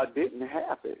if I didn't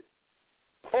have it.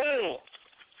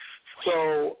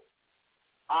 So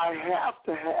I have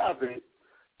to have it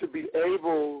to be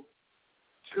able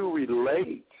to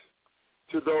relate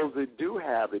to those that do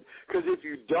have it. Because if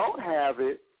you don't have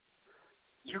it,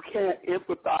 you can't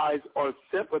empathize or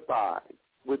sympathize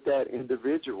with that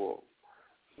individual.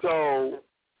 So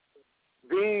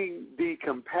being the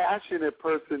compassionate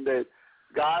person that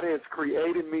God has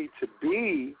created me to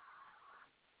be,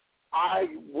 I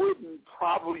wouldn't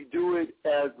probably do it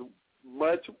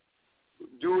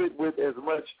with as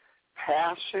much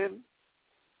passion,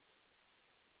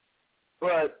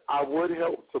 but I would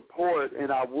help support,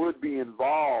 and I would be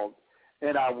involved,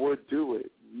 and I would do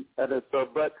it.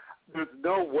 But there's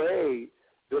no way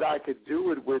that I could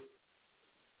do it with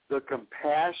the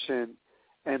compassion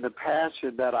and the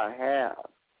passion that I have.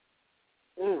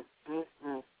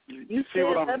 You see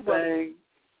what I'm saying?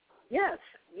 Yes.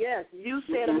 You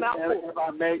said a mouthful.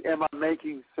 Am I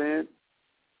making sense?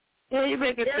 Yeah, you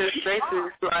make it sense. Basically,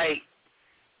 it's like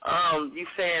you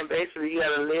saying basically you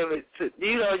got to limit to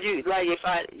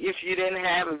if you didn't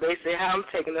have it, basically how I'm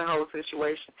taking the whole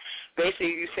situation. Basically,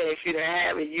 you say if you didn't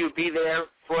have it, you'd be there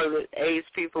for the AIDS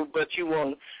people, but you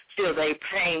won't feel their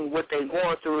pain, what they're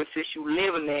going through. Since you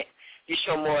live in it, you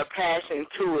show more passion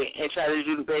to it and try to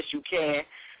do the best you can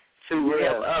to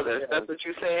help others. That's what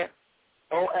you're saying?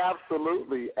 Oh,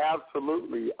 absolutely. I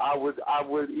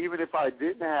would even if I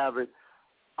didn't have it,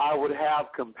 I would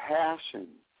have compassion.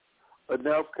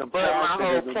 Enough compassion. But my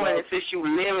whole point is, since you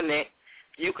live in it,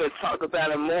 you could talk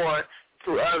about it more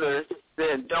to others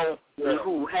that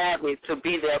who have it, to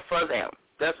be there for them.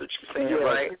 That's what you're saying,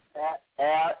 right?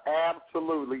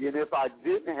 Absolutely. And if I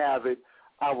didn't have it,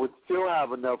 I would still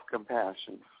have enough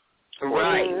compassion.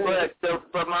 Right.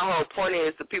 But my whole point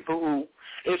is the people who,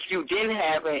 if you didn't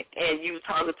have it and you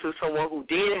talking to someone who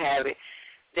did have it,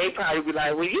 they probably be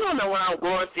like, well, you don't know what I'm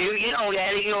going through. You don't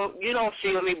have it. You don't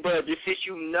feel me. But since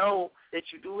you know that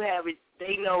you do have it,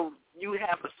 they know you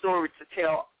have a story to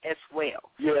tell as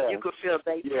well. Yeah. You could feel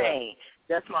their pain.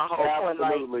 That's my whole point.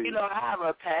 Like, I have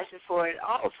a passion for it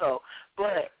also.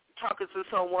 But talking to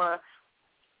someone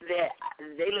that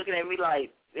they looking at me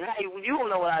like, hey, you don't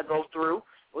know what I go through.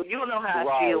 Well, you don't know how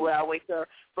I feel when I wake up.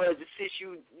 But since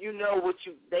you know what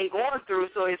they going through,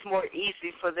 so it's more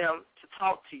easy for them to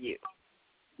talk to you.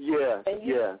 That's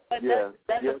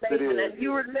the thing. And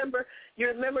you remember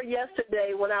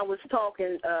yesterday when I was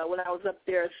talking, when I was up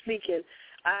there speaking,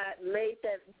 I made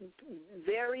that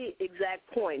very exact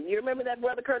point. You remember that,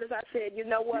 Brother Curtis? I said, you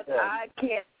know what? I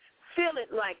can't feel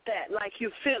it like that, like you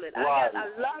feel it. I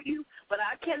love you, but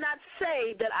I cannot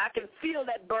say that I can feel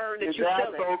that burn that you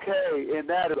feel it. That's okay, and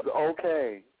that is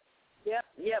okay.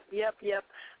 Yep.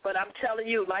 But I'm telling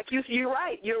you, like you're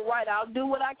right. You're right. I'll do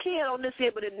what I can on this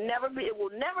here, but it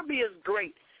will never be as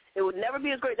great. It will never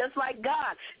be as great. That's like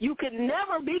God. You can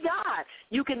never be God.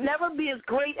 You can never be as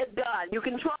great as God. You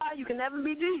can try. You can never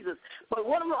be Jesus. But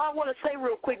what I want to say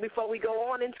real quick before we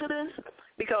go on into this,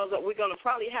 because we're going to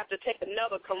probably have to take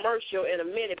another commercial in a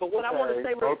minute. But what I want to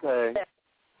say real quick,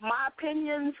 my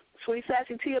opinions, Sweet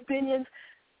Sassy T opinions,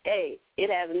 it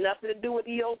has nothing to do with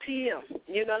EOTM.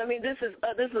 You know what I mean? This is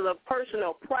a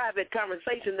personal, private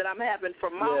conversation that I'm having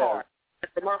from my heart.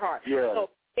 From her heart. Yeah. So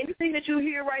Anything that you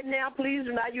hear right now, please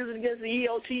do not use it against the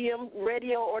EOTM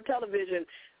radio or television.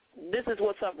 This is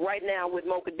what's up right now with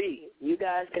Mocha D. You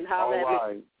guys can holler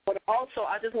at me. But also,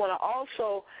 I just want to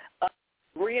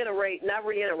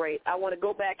I want to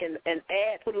go back and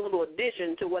add, put a little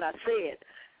addition to what I said.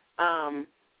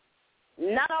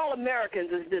 Not all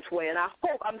Americans is this way, and I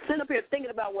hope, I'm sitting up here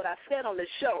thinking about what I said on this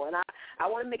show, and I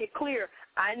want to make it clear,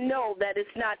 I know that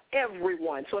it's not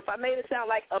everyone. So if I made it sound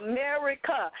like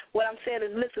America, what I'm saying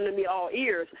is listen to me all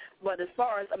ears, but as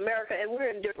far as America, and we're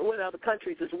in other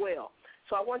countries as well.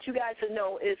 So I want you guys to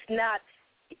know it's not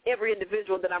every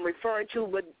individual that I'm referring to,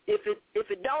 but if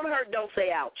it don't hurt, don't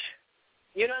say ouch.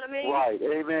 You know what I mean? Right.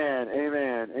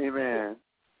 Amen.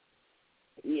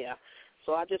 Yeah.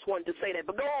 So I just wanted to say that.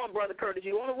 But go on, Brother Curtis.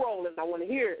 You want to roll it. I want to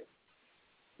hear it.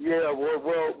 Yeah,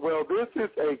 well, this is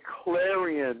a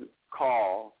clarion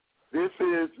call. This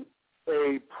is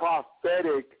a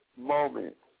prophetic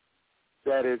moment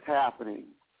that is happening.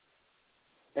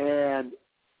 And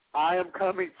I am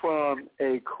coming from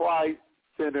a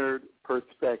Christ-centered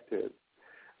perspective.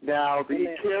 Now,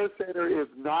 the Care Center is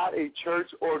not a church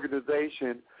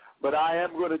organization, but I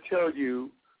am going to tell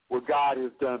you what God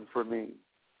has done for me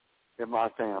and my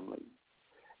family.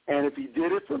 And if he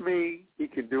did it for me, he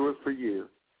can do it for you.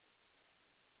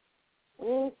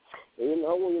 You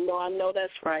know, I know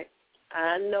that's right.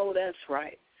 I know that's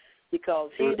right. Because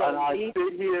he does.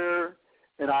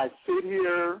 And I sit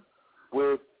here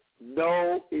with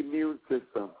no immune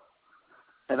system.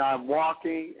 And I'm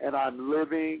walking, and I'm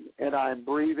living, and I'm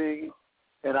breathing,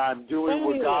 and I'm doing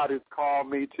what God has called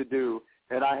me to do.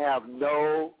 And I have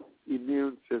no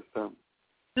immune system.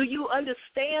 Do you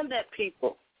understand that,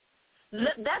 people?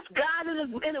 That's God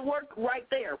in the work right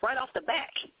there, right off the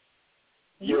back.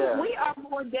 We are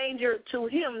more danger to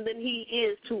him than he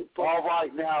is to. All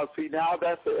right, now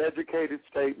that's an educated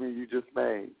statement you just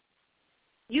made.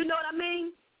 You know what I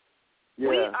mean? Yeah.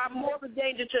 We are more of a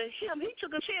danger to him. He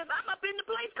took a chance. I'm up in the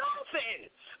place coughing.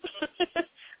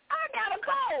 I gotta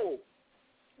go.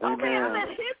 Amen. Okay, I'm at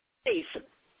his place.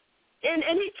 And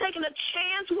he's taking a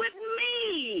chance with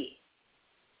me.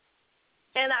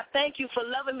 And I thank you for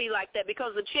loving me like that,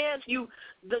 because the chance you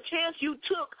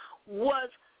took was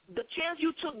the chance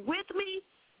you took with me.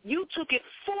 You took it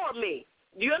for me.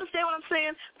 Do you understand what I'm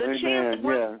saying? The chance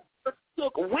that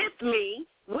took with me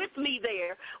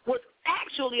there was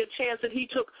actually a chance that he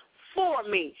took for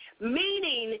me,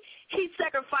 meaning he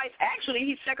sacrificed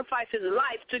his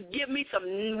life to give me some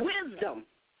wisdom,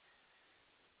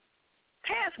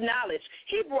 past knowledge.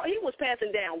 He was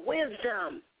passing down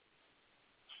wisdom.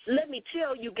 Let me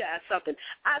tell you guys something.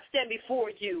 I stand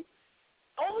before you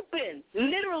open.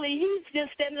 Literally, he's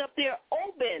just standing up there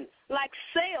open, like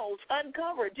sails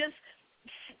uncovered, just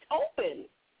open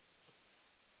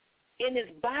in his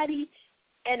body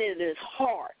and in his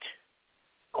heart,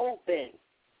 open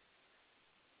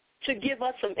to give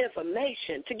us some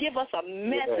information, to give us a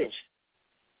message,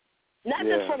 not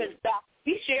just from his doctor.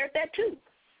 He shared that too,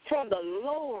 from the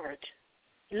Lord.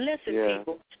 Listen,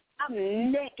 people,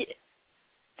 I'm naked.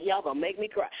 Y'all gonna make me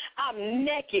cry. I'm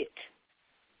naked.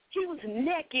 He was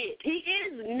naked. He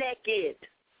is naked.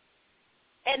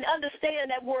 And understand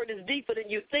that word is deeper than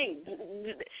you think.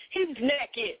 He's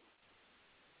naked.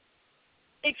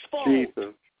 Exposed.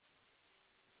 Jesus.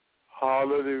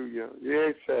 Hallelujah.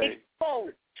 Yes, say.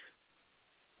 Exposed.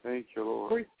 Thank you,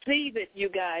 Lord. Receive it, you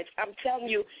guys. I'm telling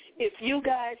you, if you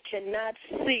guys cannot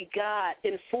see God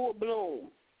in full bloom,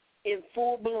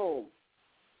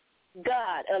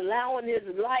 God allowing his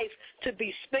life to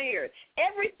be spared.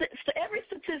 Every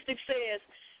statistic says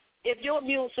if your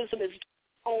immune system is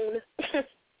on,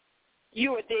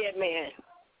 you're a dead man.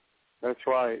 That's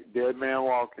right. Dead man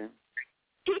walking.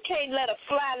 You can't let a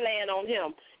fly land on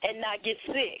him and not get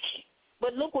sick.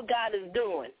 But look what God is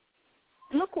doing.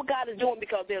 Look what God is doing,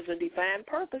 because there's a divine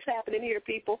purpose happening here,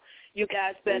 people. You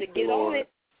guys better get on it.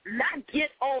 Not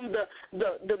get on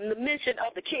the mission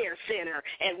of the care center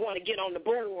and want to get on the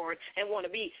board and want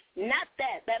to be, not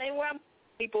that. That ain't where I'm,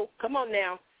 people. Come on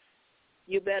now.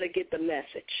 You better get the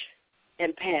message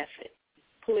and pass it,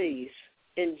 please,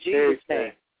 in Jesus'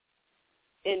 name.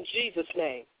 In Jesus'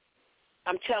 name.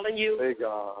 I'm telling you, hey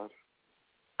God,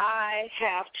 I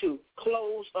have to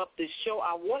close up this show.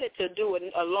 I wanted to do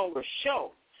a longer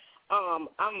show. I'm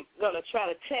going to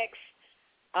try to text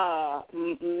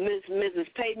Mrs.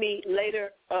 Pay Me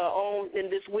later on in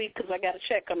this week, because I got a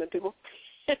check coming, people,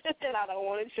 and I don't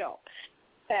want to show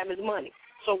family's money.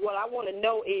 So what I want to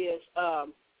know is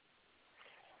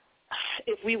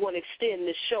if we want to extend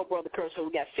this show, Brother Curtis. So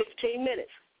we got 15 minutes.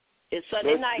 It's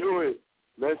Sunday night.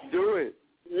 Let's do it.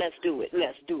 Let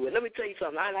me tell you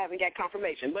something. I haven't got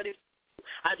confirmation, but if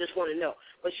I just want to know.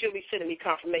 But she'll be sending me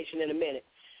confirmation in a minute.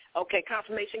 Okay,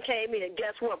 confirmation came in.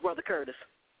 Guess what, Brother Curtis?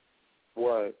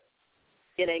 What?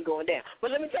 It ain't going down.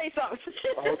 But let me tell you something.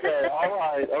 Okay, all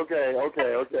right. Okay.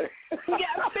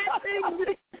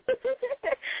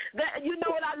 Yeah, you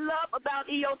know what I love about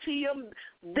EOTM?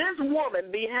 This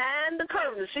woman behind the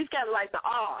curtain, she's kind of like the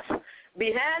Oz.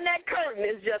 Behind that curtain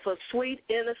is just a sweet,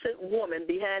 innocent woman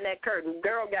behind that curtain.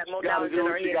 Girl got more dollars in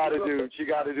her head. She got to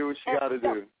do what she got to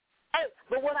do.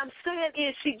 But what I'm saying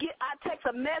is I text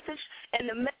a message, and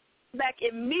the message back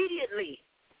immediately.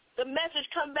 The message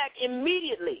come back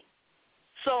immediately.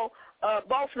 So,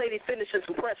 Boss Lady finishing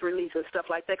some press release and stuff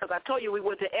like that, because I told you we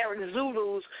went to Eric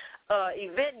Zulu's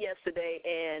event yesterday,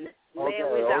 and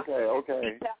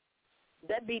okay.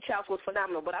 That beach house was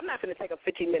phenomenal. But I'm not going to take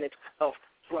 15 minutes of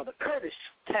Brother Curtis'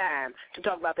 time to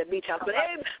talk about that beach house. But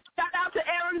hey, shout out to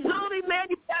Eric Zulu, man.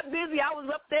 You got busy. I was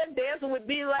up there dancing with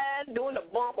B-Line, doing the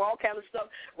bump, all kind of stuff.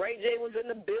 Ray J was in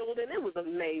the building. It was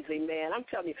amazing, man. I'm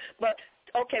telling you. But,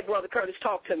 okay, Brother Curtis,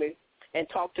 talk to me. And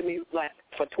talk to me like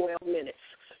for 12 minutes.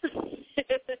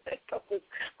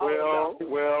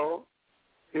 Well,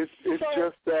 it's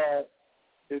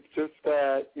just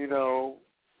that, you know,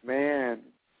 man,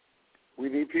 we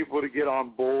need people to get on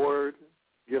board.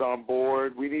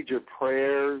 We need your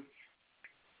prayers.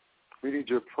 You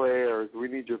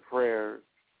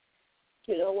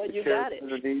know what? You got it.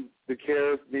 The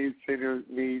Cares Needs Center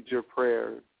needs your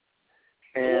prayers.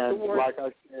 And like I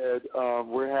said,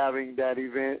 we're having that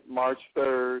event March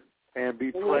 3rd, and be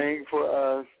praying for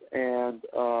us, and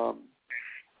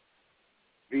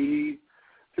be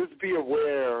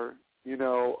aware, you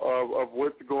know, of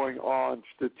what's going on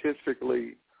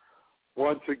statistically.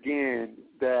 Once again,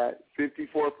 that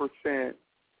 54%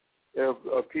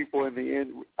 of people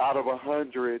out of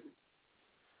 100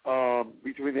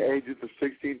 between the ages of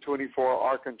 16 and 24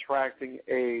 are contracting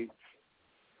AIDS,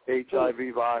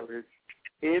 HIV virus,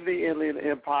 in the Inland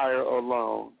Empire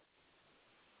alone.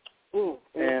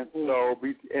 And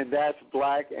that's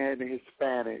Black and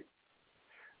Hispanic.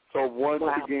 So once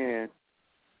again,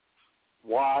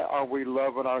 why are we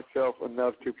loving ourselves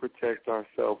enough to protect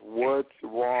ourselves? What's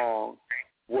wrong?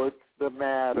 What's the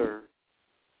matter?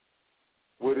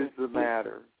 What is the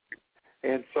matter?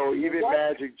 And so even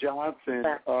Magic Johnson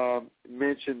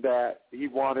mentioned that he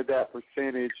wanted that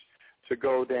percentage to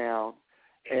go down.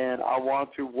 And I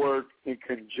want to work in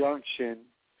conjunction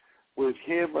with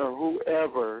him or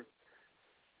whoever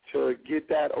to get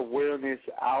that awareness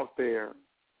out there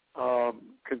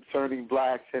concerning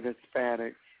Blacks and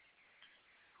Hispanics.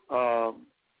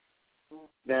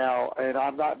 Now, and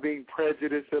I'm not being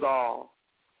prejudiced at all,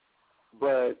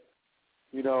 but,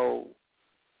 you know,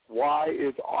 why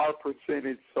is our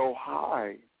percentage so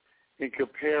high in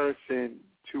comparison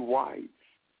to whites?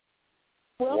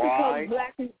 Well, why? Because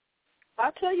Black is...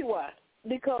 I'll tell you why.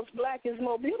 Because Black is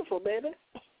more beautiful, baby.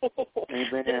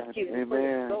 Amen.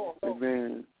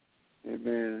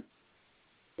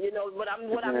 You know, what I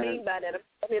mean by that,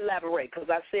 let me elaborate, because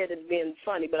I said it being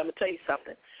funny, but I'm going to tell you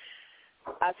something.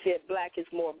 I said Black is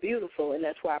more beautiful, and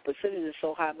that's why our percentage is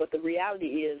so high, but the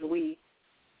reality is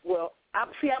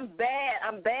I'm bad.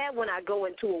 I'm bad when I go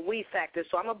into a we factor,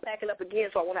 so I'm going to back it up again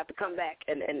so I won't have to come back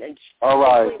and all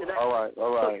right.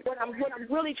 So what I'm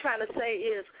really trying to say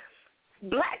is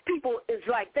Black people is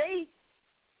like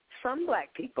some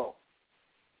Black people,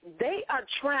 they are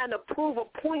trying to prove a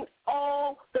point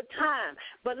all the time.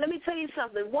 But let me tell you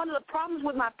something. One of the problems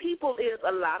with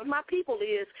a lot of my people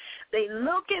is they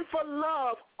looking for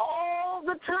love all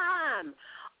the time.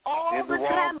 All the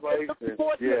time. Looking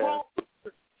for it in the wrong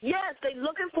places. Yes, they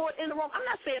looking for it in the wrong. I'm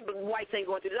not saying whites ain't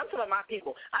going through this. I'm talking about my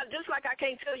people. Just like I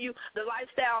can't tell you the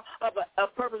lifestyle of a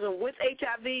person with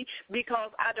HIV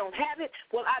because I don't have it.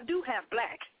 Well, I do have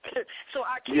Black. So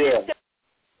I can't tell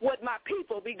what my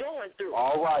people be going through.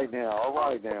 All right now.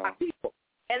 My people.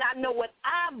 And I know what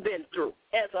I've been through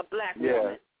as a Black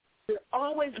woman. We're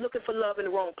always looking for love in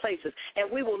the wrong places.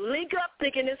 And we will link up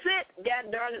thinking it's it.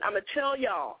 God darn it, I'm going to tell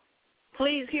y'all.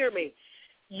 Please hear me.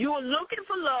 You're looking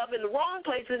for love in the wrong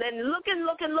places and looking, and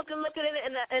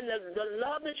the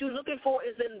love that you're looking for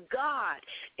is in God.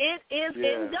 It is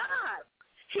in God.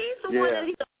 He's the one that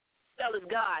is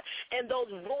God. And those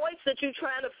voids that you're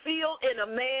trying to feel in a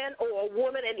man or a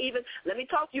woman, and even, let me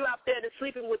talk to you out there that's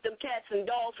sleeping with them cats and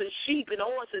dogs and sheep and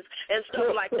horses and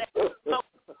stuff like that. So,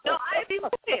 no, I ain't even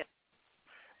saying.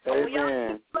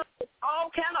 Amen.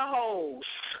 All kind of hoes.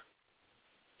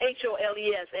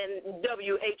 HOLES and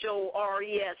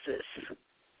WHORESs.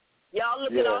 Y'all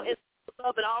looking up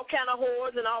at all kind of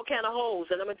whores and all kind of hoes.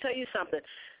 And I'm going to tell you something.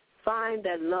 Find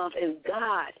that love in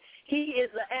God. He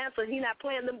is the answer. He's not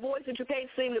playing them voices that you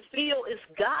can't seem to feel. It's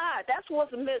God. That's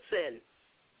what's missing.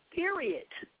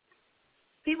 Period.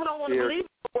 People don't want to believe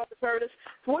it, Brother Curtis.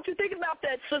 What you think about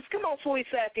that, sis? Come on, sweet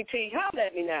Sassy T. Holler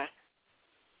at me now.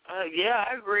 Yeah,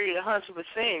 I agree 100%.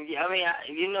 I mean,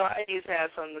 I used to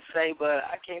have something to say, but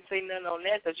I can't say nothing on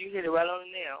that because you hit it right on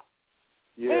the nail.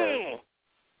 Yeah.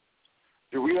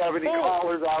 Do we have any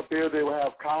callers out there that will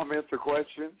have comments or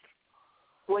questions?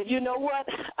 Well, you know what?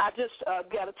 I just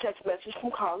got a text message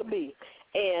from Carla B.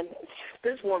 And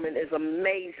this woman is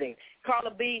amazing.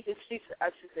 Carla B, she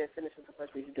said finish with the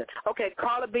first reason. Okay,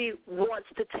 Carla B wants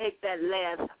to take that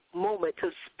last moment to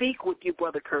speak with you,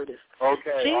 Brother Curtis.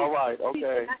 Okay, all right,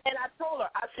 okay. And I told her,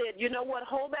 I said, you know what,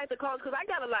 hold back the calls because I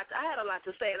had a lot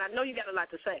to say, and I know you got a lot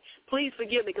to say. Please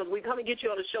forgive me because we come and get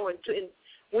you on the show, and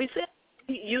we said,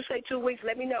 you say 2 weeks,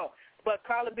 let me know. But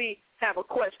Carla B have a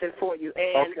question for you.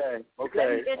 And okay. Let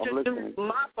me introduce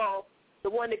my phone, the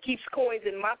one that keeps coins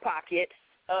in my pocket.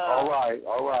 All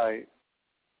right.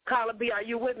 Carla B, are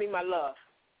you with me, my love?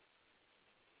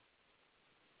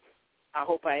 I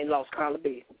hope I ain't lost Carla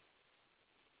B.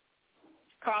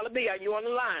 Carla B, are you on the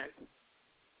line?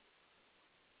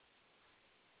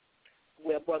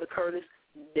 Well, Brother Curtis,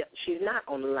 she's not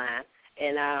on the line,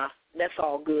 and that's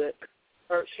all good.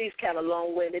 She's kind of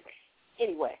long-winded.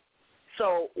 Anyway,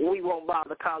 so we won't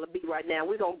bother Carla B right now.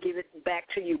 We're going to give it back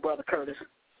to you, Brother Curtis.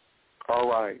 All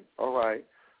right.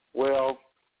 Well,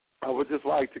 I would just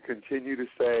like to continue to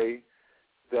say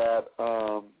that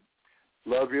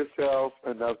love yourself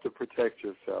enough to protect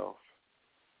yourself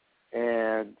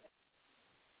and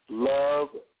love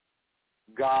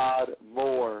God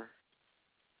more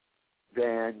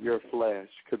than your flesh,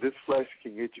 because this flesh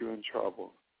can get you in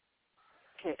trouble.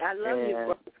 Okay, I love you,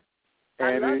 brother.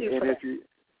 I love you for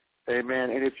that. Amen.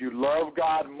 And if you love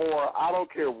God more, I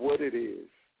don't care what it is.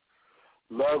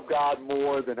 Love God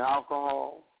more than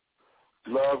alcohol.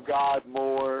 Love God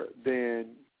more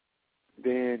than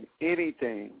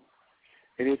anything.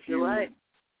 And if you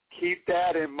keep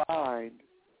that in mind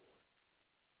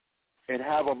and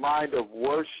have a mind of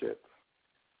worship,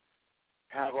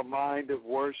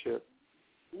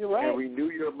 you're right. And renew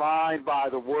your mind by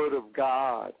the word of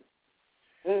God,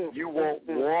 you won't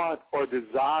want or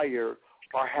desire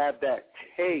or have that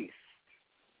taste.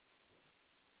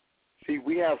 See,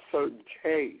 we have certain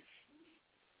tastes.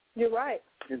 You're right.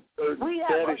 And certain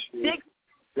fetishes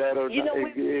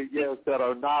that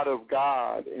are not of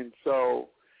God, and so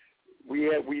we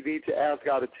need to ask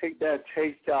God to take that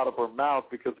taste out of our mouth,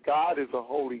 because God is a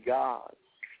holy God.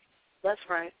 That's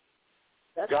right.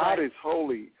 God is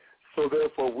holy, so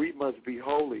therefore we must be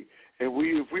holy. And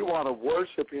if we want to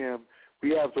worship Him,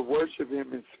 we have to worship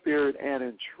Him in spirit and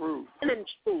in truth. And in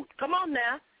truth. Come on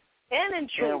now. And in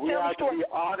truth. And we have to be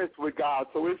honest with God.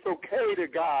 So it's okay to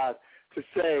God to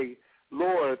say,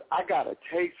 Lord, I got a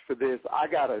taste for this. I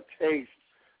got a taste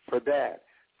for that.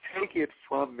 Take it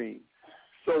from me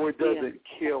so it doesn't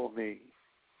kill me.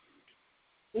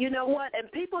 You know what?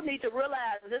 And people need to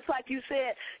realize, just like you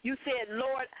said,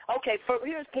 Lord, okay,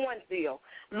 here's point deal.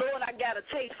 Lord, I got a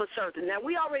taste for something. Now,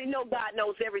 we already know God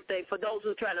knows everything. For those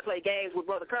who are trying to play games with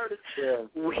Brother Curtis, he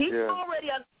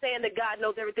already understands that God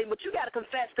knows everything, but you got to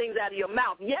confess things out of your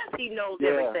mouth. Yes, He knows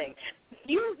everything.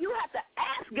 You have to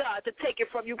ask God to take it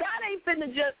from you. God ain't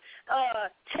finna just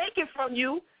take it from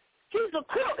you. He's a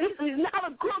crook. He's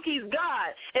not a crook. He's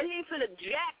God. And He ain't finna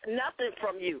jack nothing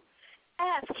from you.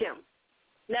 Ask Him.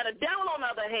 Now, the devil, on the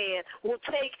other hand, will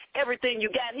take everything you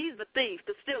got. He's the thief,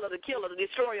 the stealer, the killer, the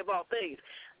destroyer of all things.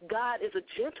 God is a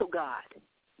gentle God.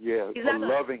 Yes, a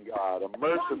loving God, a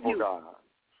merciful God.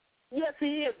 Yes,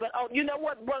 He is. But you know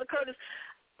what, Brother Curtis?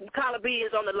 Carla B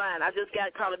is on the line. I just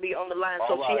got Carla B on the line,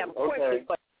 so she have a question.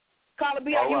 But Carla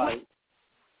B, are you with?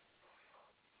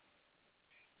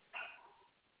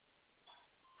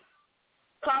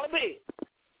 Carla B.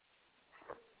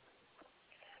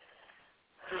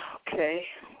 Okay,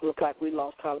 look like we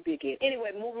lost Carla B again. Anyway,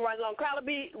 moving right along. Carla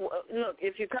B, look,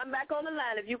 if you come back on the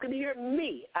line, if you can hear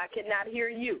me, I cannot hear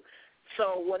you.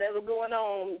 So whatever's going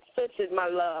on, such is my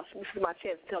love. This is my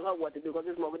chance to tell her what to do, because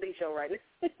this is Mocha D show right now.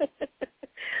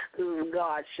 This is a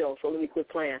God show, so let me quit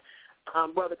playing.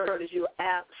 Brother Curtis, you're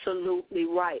absolutely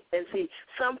right. And see,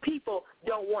 some people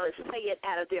don't want to say it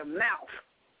out of their mouth.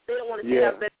 They don't want to say it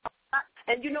out of their mouth.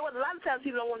 And you know what? A lot of times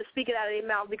people don't want to speak it out of their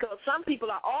mouth because some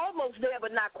people are almost there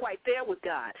but not quite there with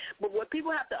God. But what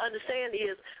people have to understand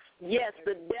is, yes,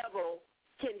 the devil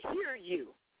can hear you.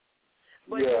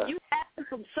 But when you ask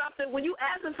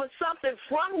him for something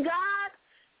from God,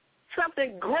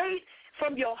 something great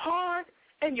from your heart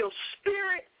and your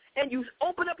spirit, and you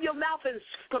open up your mouth and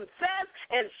confess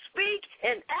and speak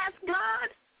and ask God,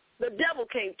 the devil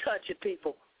can't touch it,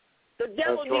 people. The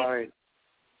devil That's right.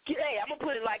 Hey, I'm going to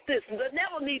put it like this. The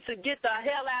devil needs to get the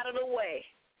hell out of the way.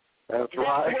 That's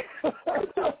right.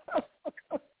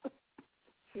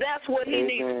 That's what he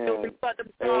needs to do. But the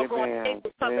doggone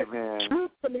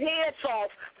shoot some heads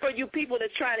off for you people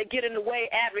that's trying to get in the way,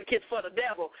 advocates for the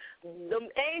devil. The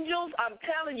angels, I'm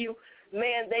telling you,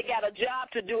 man, they got a job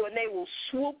to do, and they will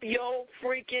swoop your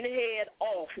freaking head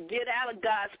off. Get out of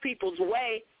God's people's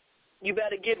way. You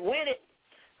better get with it,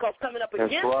 because coming up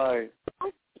against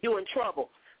you, you're in trouble.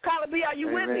 Paula B, are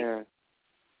you with me?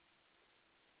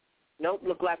 Nope,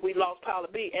 look like we lost Paula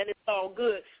B, and it's all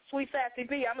good. Sweet Sassy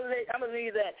B, I'm gonna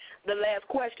leave the last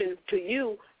question to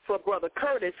you for Brother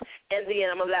Curtis, and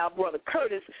then I'm gonna allow Brother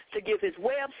Curtis to give his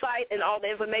website and all the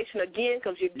information again,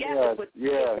 because you got to put.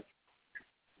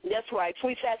 That's right.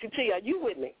 Sweet Sassy T, are you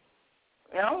with me?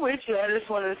 Yeah, I'm with you. I just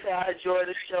wanted to say I enjoy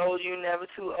the show. You're never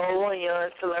too old or young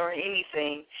to learn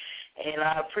anything, and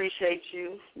I appreciate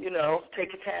you.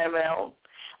 Taking time out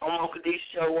on Mocha D's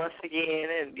show once again,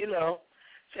 and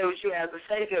say what you have to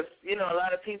say, because, a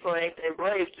lot of people ain't that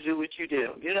brave to do what you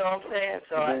do. You know what I'm saying?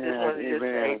 So I just wanted to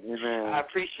say I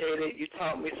appreciate it. You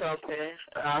taught me something.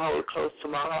 I hold it close to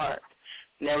my heart.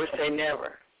 Never say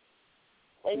never.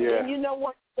 And you know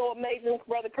what's so amazing,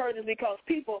 Brother Curtis, because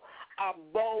people are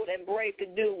bold and brave to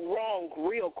do wrong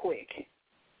real quick.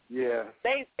 Yeah.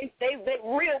 They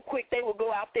real quick, they will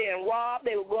go out there and rob.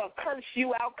 They will go and curse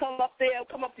you out, come up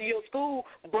to your school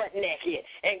butt naked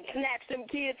and snatch them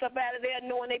kids up out of there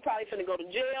knowing they probably finna go to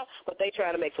jail, but they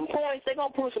trying to make some points. They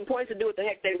going to prove some points to do what the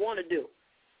heck they want to do.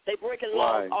 They breaking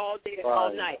laws all day and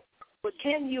all night. But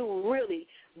can you really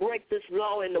break this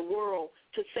law in the world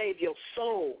to save your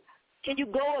soul? Can you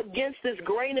go against this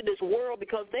grain of this world,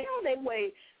 because they on their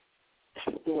way,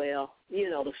 well, you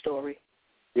know the story.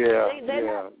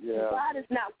 God is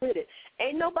not with it.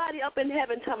 Ain't nobody up in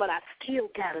heaven telling I still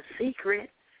got a secret.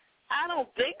 I don't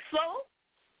think so.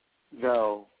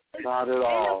 No, not at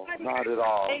all. Not at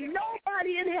all. Ain't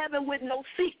nobody in heaven with no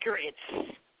secrets.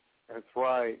 That's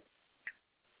right.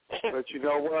 But you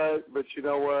know what?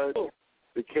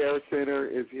 The Care Center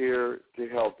is here to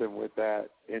help them with that.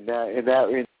 And